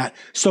doing that?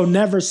 So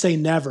never say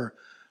never.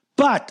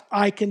 But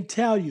I can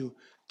tell you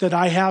that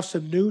I have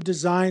some new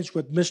designs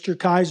with Mr.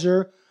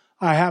 Keiser.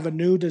 I have a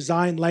new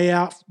design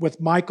layout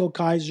with Michael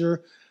Keiser.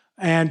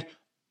 And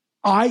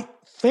I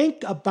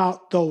think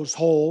about those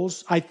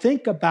holes. I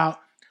think about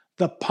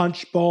the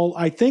Punch Bowl.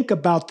 I think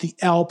about the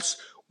Alps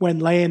when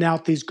laying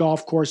out these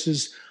golf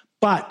courses.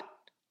 But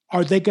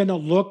are they going to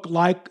look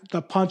like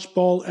the Punch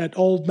Bowl at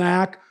Old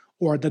Mac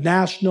or the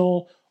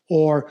National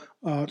or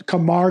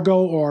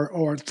Camargo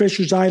or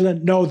Fisher's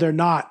Island? No, they're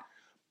not.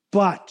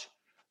 But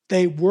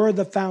they were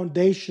the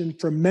foundation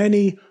for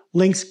many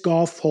links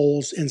golf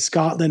holes in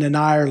Scotland and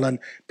Ireland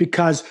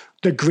because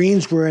the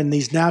greens were in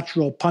these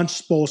natural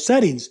Punch Bowl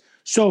settings.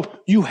 So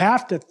you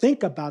have to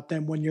think about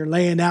them when you're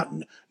laying out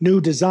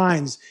new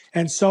designs.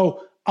 And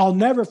so I'll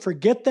never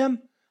forget them.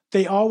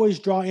 They always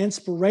draw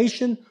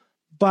inspiration.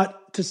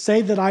 But to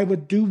say that I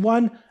would do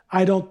one,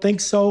 I don't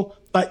think so.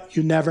 But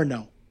you never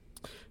know.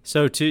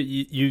 So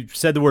you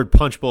said the word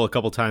Punch Bowl a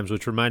couple times,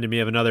 which reminded me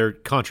of another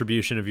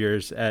contribution of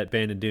yours at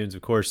Bandon Dunes.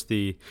 Of course,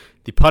 the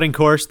putting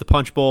course, the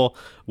Punch Bowl.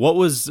 What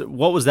was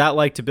that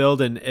like to build?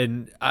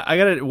 And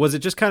was it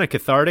just kind of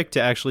cathartic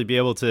to actually be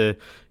able to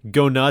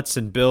go nuts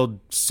and build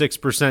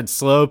 6%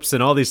 slopes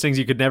and all these things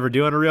you could never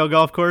do on a real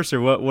golf course?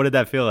 Or what did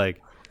that feel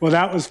like?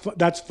 Well,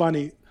 that's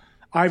funny.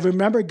 I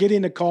remember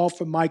getting a call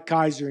from Mike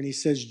Keiser, and he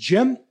says,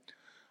 "Jim,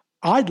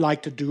 I'd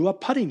like to do a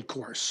putting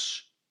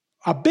course.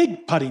 A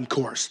big putting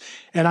course."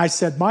 And I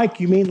said, "Mike,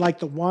 you mean like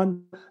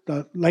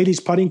the ladies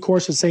putting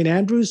course at St.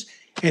 Andrews?"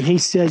 And he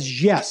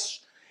says,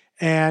 "Yes."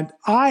 And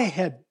I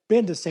had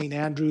been to St.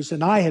 Andrews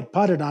and I had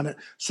putted on it,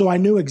 so I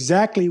knew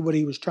exactly what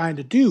he was trying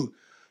to do.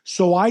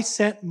 So I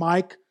sent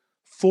Mike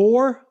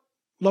 4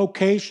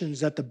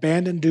 locations at the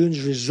Bandon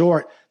Dunes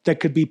Resort that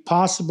could be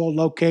possible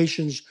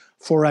locations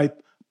for a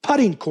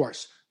putting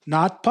course,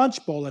 not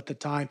Punch Bowl at the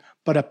time,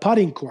 but a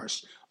putting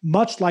course,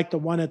 much like the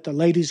one at the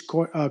ladies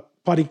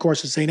putting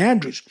course at St.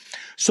 Andrews.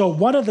 So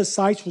one of the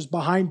sites was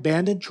behind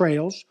Bandon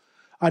Trails.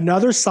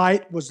 Another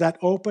site was that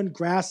open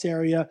grass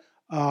area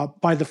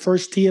by the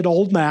first tee at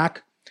Old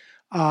Mac.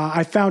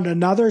 I found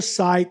another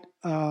site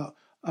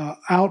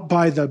out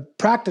by the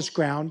practice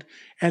ground.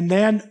 And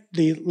then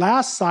the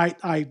last site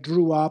I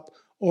drew up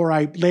or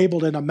I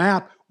labeled in a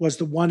map was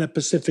the one at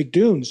Pacific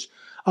Dunes.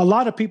 A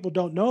lot of people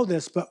don't know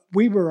this, but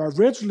we were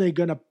originally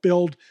going to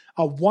build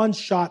a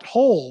one-shot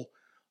hole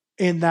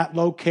in that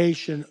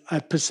location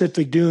at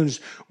Pacific Dunes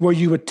where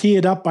you would tee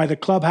it up by the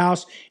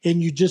clubhouse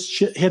and you just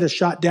hit a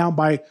shot down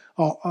by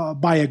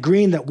a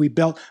green that we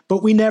built.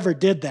 But we never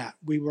did that.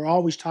 We were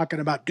always talking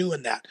about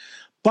doing that.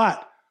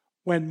 But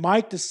when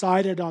Mike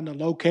decided on the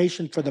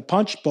location for the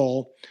Punch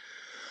Bowl,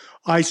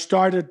 I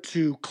started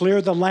to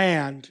clear the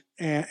land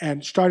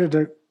and started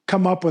to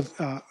come up with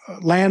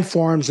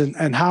landforms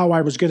and how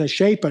I was going to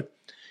shape it.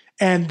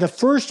 And the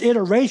first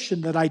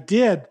iteration that I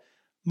did,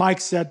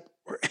 Mike said,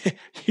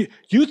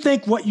 you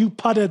think what you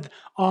putted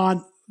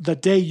on the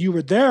day you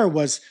were there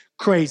was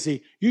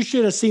crazy. You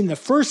should have seen the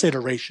first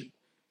iteration.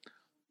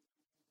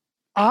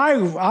 I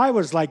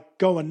was like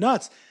going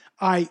nuts.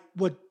 I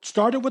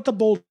started with the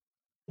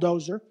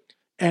bulldozer,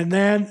 and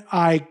then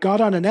I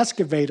got on an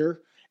excavator,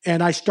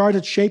 and I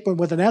started shaping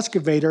with an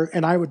excavator,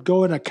 and I would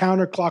go in a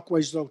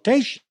counterclockwise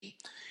rotation.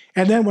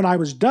 And then when I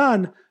was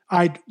done,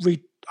 I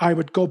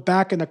would go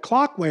back in a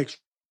clockwise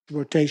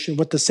rotation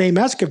with the same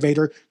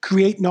excavator,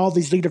 creating all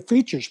these leader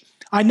features.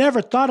 I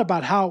never thought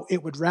about how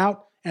it would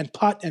route and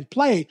putt and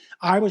play.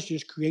 I was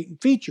just creating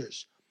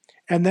features.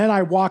 And then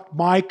I walked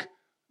Mike,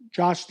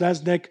 Josh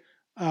Lesnick,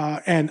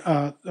 and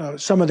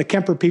some of the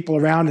Kemper people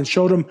around and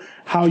showed them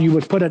how you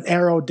would put an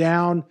arrow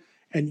down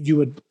and you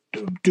would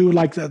do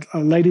like the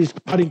ladies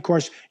putting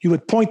course. You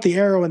would point the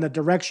arrow in the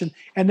direction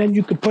and then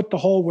you could put the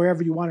hole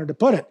wherever you wanted to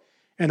put it.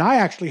 And I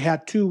actually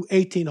had two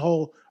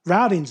 18-hole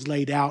routings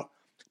laid out,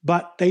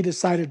 but they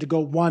decided to go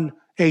one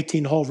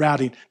 18-hole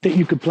routing that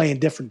you could play in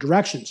different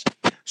directions.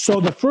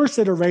 So the first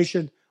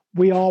iteration,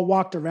 we all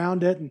walked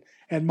around it,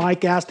 and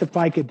Mike asked if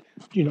I could,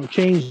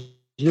 change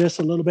this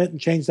a little bit and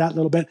change that a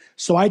little bit.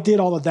 So I did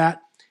all of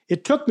that.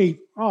 It took me,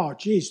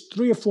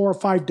 3 or 4 or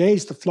 5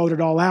 days to float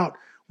it all out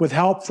with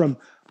help from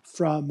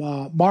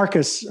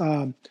Marcus,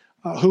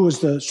 who was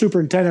the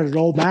superintendent at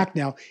Old Mac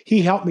now.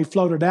 He helped me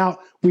float it out.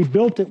 We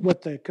built it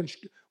with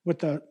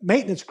the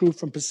maintenance crew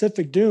from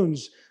Pacific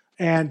Dunes,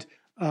 and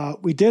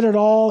we did it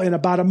all in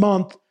about a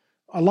month.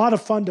 A lot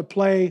of fun to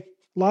play,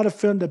 a lot of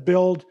fun to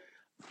build.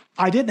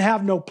 I didn't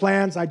have no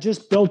plans. I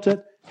just built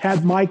it,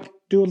 had Mike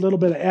do a little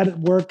bit of edit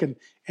work,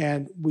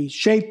 and we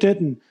shaped it,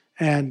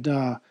 and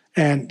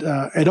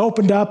it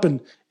opened up,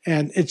 and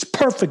it's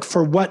perfect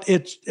for what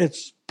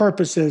its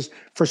purpose is,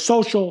 for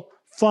social,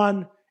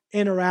 fun,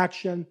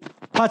 interaction,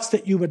 putts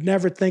that you would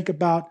never think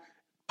about,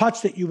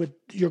 putts that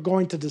you're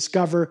going to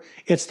discover.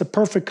 It's the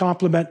perfect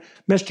complement.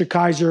 Mr.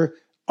 Kaiser,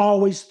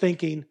 always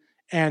thinking,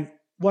 and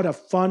what a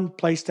fun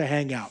place to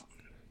hang out.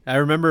 I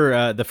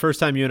remember the first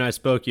time you and I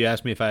spoke, you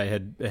asked me if I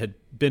had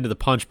been to the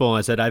Punch Bowl. And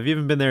I said, I've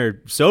even been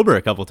there sober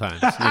a couple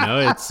times.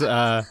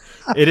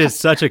 It is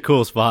such a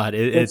cool spot.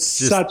 It's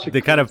just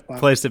the kind of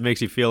place that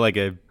makes you feel like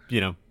a,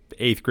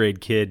 8th grade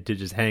kid to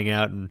just hang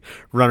out and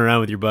run around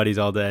with your buddies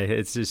all day.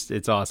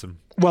 It's awesome.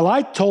 Well,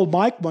 I told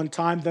Mike one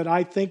time that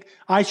I think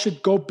I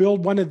should go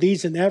build one of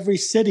these in every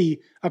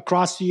city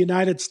across the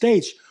United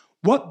States.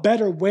 What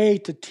better way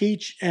to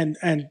teach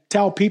and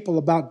tell people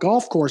about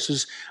golf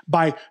courses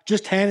by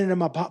just handing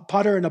them a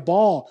putter and a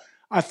ball?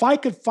 If I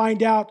could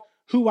find out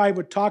who I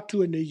would talk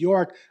to in New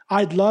York,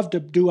 I'd love to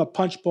do a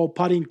Punch Bowl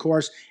putting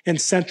course in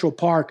Central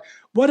Park.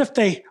 What if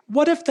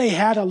they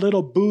had a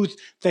little booth,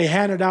 they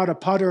handed out a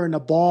putter and a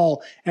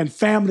ball, and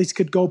families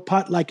could go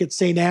putt like at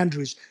St.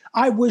 Andrews?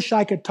 I wish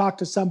I could talk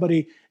to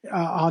somebody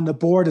on the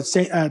board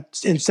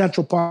in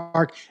Central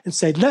Park and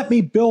say, let me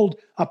build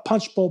a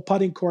Punch Bowl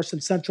putting course in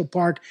Central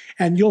Park,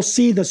 and you'll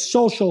see the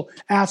social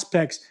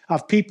aspects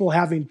of people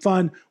having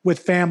fun with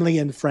family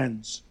and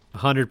friends.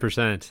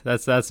 100%.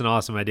 That's an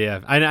awesome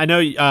idea. I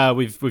know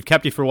we've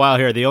kept you for a while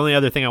here. The only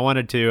other thing I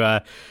wanted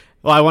to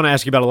I want to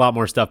ask you about a lot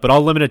more stuff, but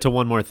I'll limit it to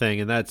one more thing,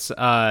 and that's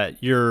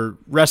your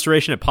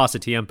restoration at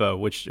Pasatiempo,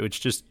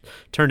 which just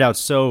turned out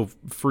so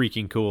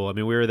freaking cool. I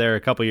mean, we were there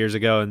a couple years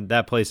ago, and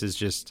that place is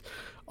just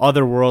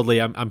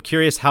otherworldly. I'm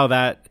curious how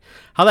that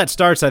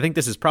starts. I think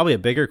this is probably a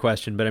bigger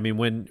question, but I mean,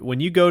 when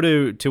you go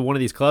to one of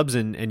these clubs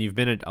and you've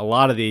been at a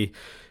lot of the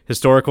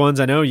historic ones,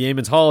 I know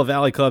Yeaman's Hall,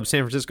 Valley Club,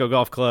 San Francisco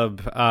Golf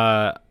Club,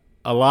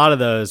 a lot of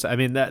those. I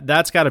mean,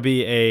 that's got to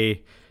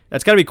be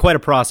quite a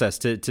process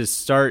to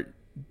start,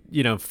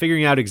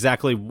 figuring out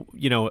exactly,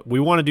 we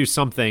want to do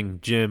something,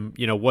 Jim,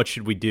 what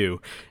should we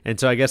do? And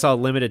so I guess I'll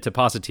limit it to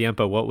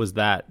Pasatiempo. What was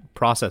that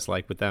process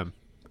like with them?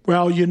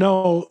 Well,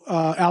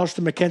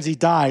 Alister MacKenzie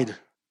died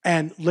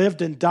and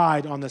lived and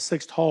died on the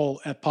 6th hole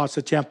at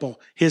Pasatiempo.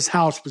 His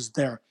house was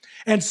there.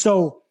 And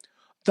so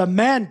the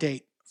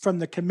mandate from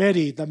the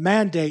committee, the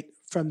mandate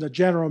from the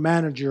general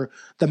manager,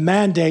 the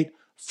mandate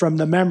from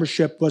the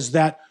membership was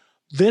that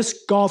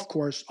this golf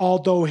course,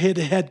 although it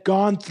had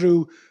gone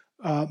through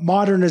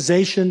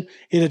modernization,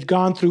 it had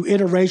gone through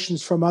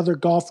iterations from other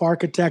golf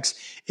architects,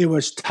 it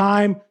was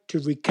time to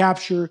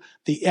recapture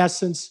the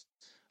essence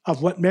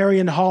of what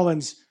Marion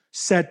Hollins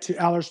said to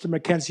Alister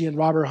MacKenzie and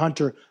Robert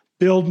Hunter: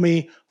 build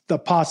me the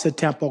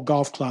Pasatiempo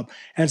Golf Club.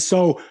 And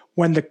so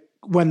when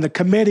the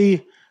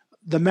committee,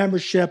 the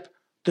membership,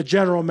 the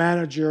general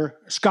manager,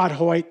 Scott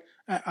Hoyt,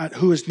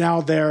 who is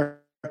now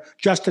there,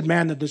 Justin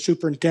Mann, the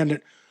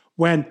superintendent,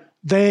 when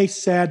they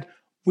said,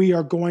 we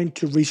are going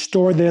to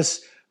restore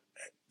this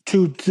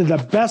to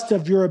the best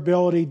of your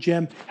ability,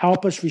 Jim,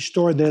 help us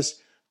restore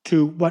this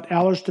to what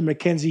Alister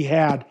MacKenzie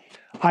had.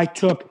 I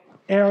took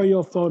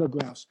aerial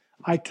photographs.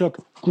 I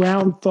took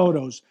ground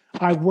photos.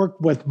 I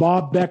worked with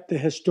Bob Beck, the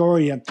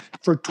historian,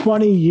 for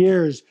 20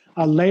 years,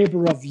 a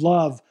labor of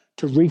love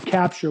to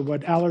recapture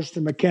what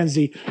Alister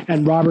MacKenzie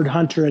and Robert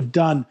Hunter had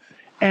done.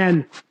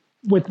 And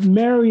with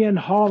Marion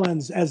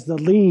Hollins as the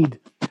lead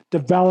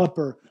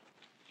developer,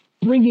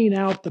 bringing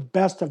out the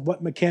best of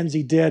what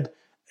MacKenzie did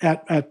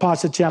at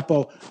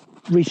Pasatiempo,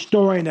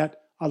 restoring it,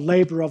 a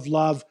labor of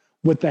love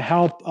with the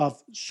help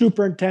of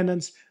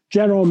superintendents,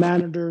 general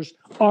managers,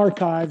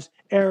 archives,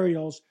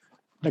 aerials.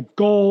 The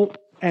goal,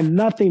 and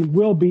nothing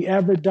will be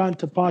ever done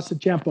to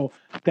Pasatiempo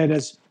that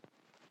is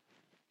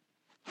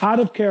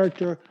out of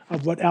character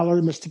of what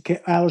Alister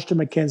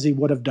MacKenzie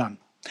would have done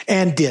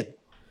and did.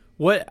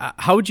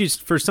 How would you,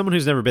 for someone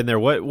who's never been there,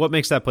 what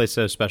makes that place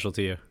so special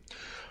to you?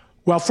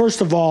 Well,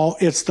 first of all,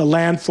 it's the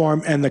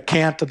landform and the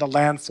cant of the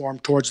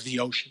landform towards the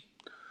ocean.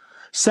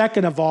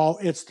 Second of all,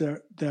 it's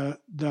the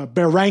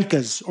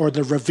barrancas or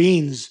the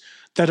ravines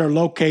that are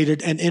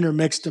located and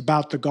intermixed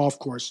about the golf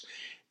course.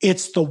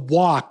 It's the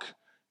walk.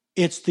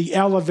 It's the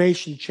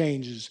elevation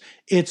changes.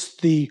 It's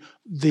the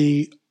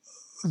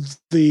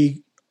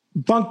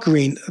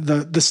bunkering,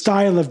 the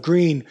style of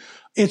green.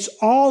 It's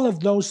all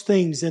of those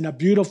things in a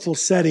beautiful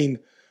setting,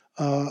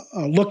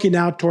 looking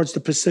out towards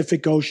the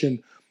Pacific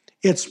Ocean.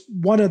 It's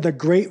one of the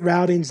great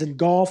routings in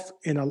golf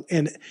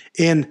in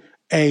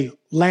a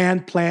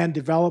land plan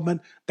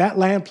development. That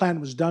land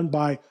plan was done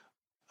by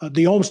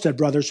the Olmsted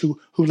brothers, who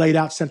laid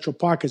out Central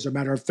Park, as a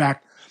matter of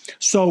fact.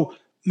 So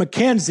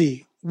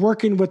MacKenzie,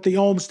 working with the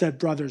Olmsted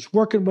brothers,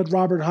 working with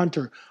Robert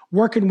Hunter,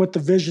 working with the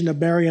vision of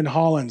Marion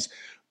Hollins,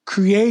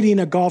 creating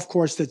a golf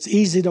course that's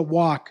easy to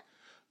walk,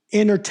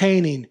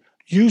 entertaining,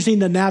 using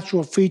the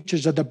natural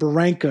features of the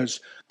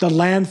barrancas, the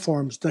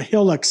landforms, the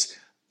hillocks,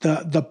 the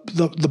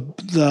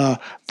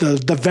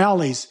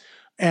valleys,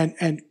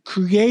 and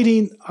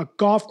creating a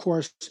golf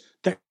course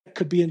that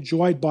could be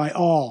enjoyed by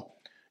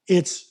all.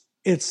 It's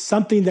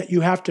something that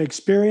you have to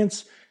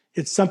experience.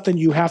 It's something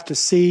you have to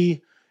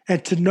see.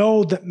 And to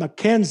know that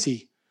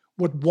MacKenzie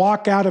would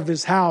walk out of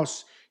his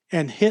house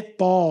and hit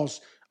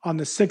balls on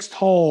the 6th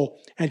hole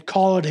and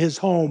call it his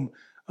home,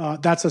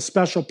 that's a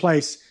special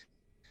place.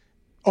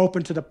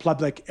 Open to the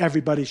public.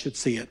 Everybody should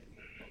see it.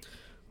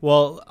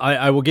 Well,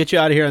 I will get you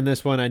out of here on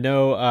this one. I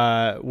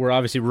know we're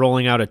obviously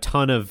rolling out a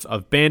ton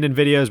of Bandon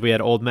videos. We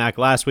had Old Mac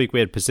last week. We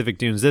had Pacific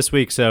Dunes this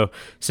week. So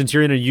since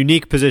you're in a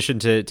unique position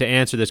to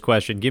answer this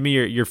question, give me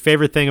your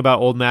favorite thing about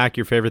Old Mac,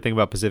 your favorite thing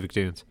about Pacific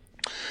Dunes.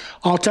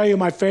 I'll tell you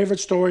my favorite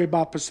story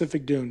about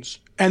Pacific Dunes.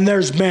 And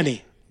there's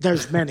many.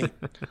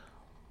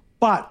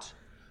 But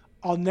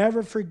I'll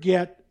never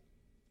forget,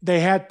 they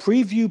had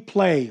preview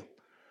play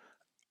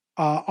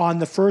on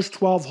the first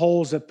 12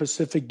 holes at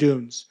Pacific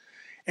Dunes.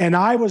 And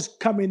I was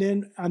coming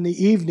in on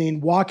the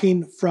evening,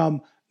 walking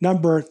from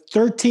number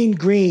 13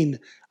 green.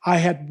 I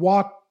had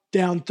walked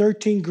down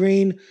 13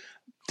 green,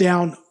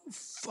 down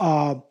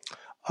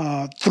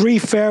 3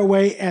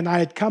 fairway, and I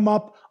had come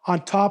up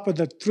on top of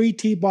the 3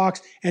 tee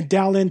box and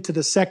down into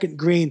the 2nd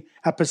green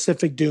at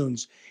Pacific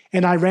Dunes.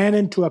 And I ran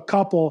into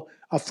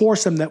a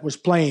foursome that was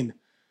playing.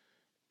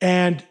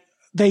 And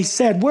they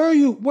said, where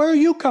are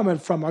you coming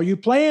from? Are you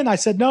playing? I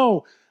said,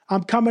 no,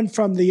 I'm coming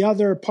from the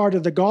other part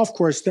of the golf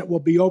course that will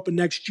be open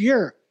next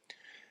year.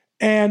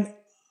 And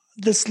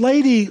this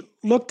lady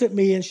looked at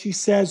me and she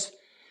says,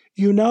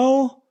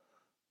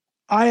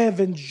 I have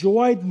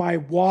enjoyed my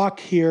walk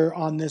here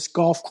on this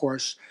golf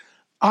course.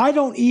 I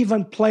don't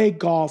even play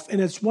golf, and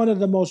it's one of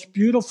the most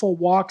beautiful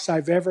walks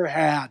I've ever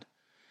had.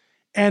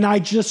 And I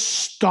just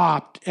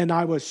stopped and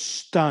I was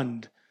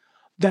stunned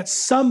that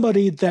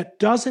somebody that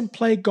doesn't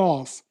play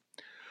golf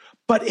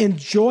but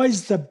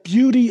enjoys the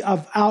beauty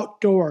of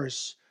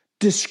outdoors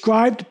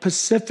described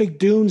Pacific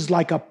Dunes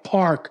like a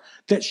park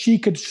that she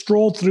could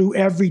stroll through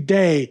every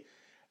day.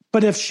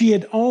 But if she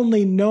had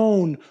only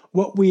known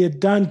what we had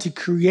done to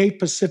create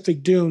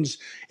Pacific Dunes,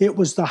 it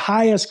was the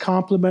highest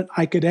compliment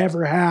I could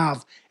ever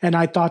have. And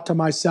I thought to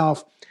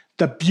myself,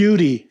 the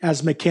beauty,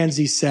 as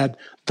MacKenzie said,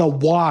 the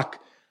walk,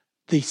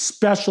 the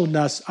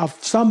specialness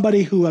of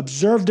somebody who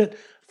observed it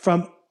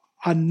from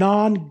a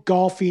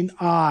non-golfing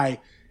eye,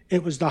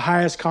 it was the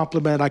highest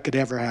compliment I could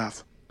ever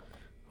have.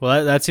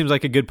 Well, that seems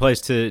like a good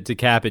place to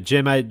cap it.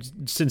 Jim, I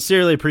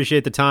sincerely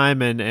appreciate the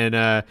time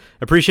and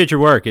appreciate your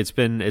work. It's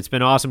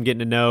been awesome getting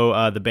to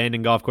know the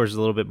Bandon golf courses a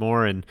little bit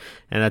more, and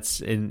that's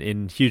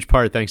in huge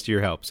part thanks to your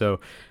help. So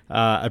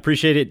I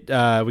appreciate it.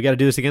 We got to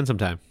do this again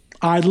sometime.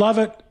 I love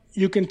it.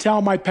 You can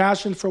tell my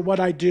passion for what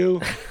I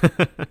do.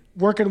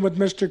 Working with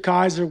Mr.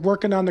 Kaiser,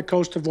 working on the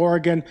coast of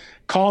Oregon.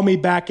 Call me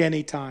back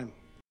anytime.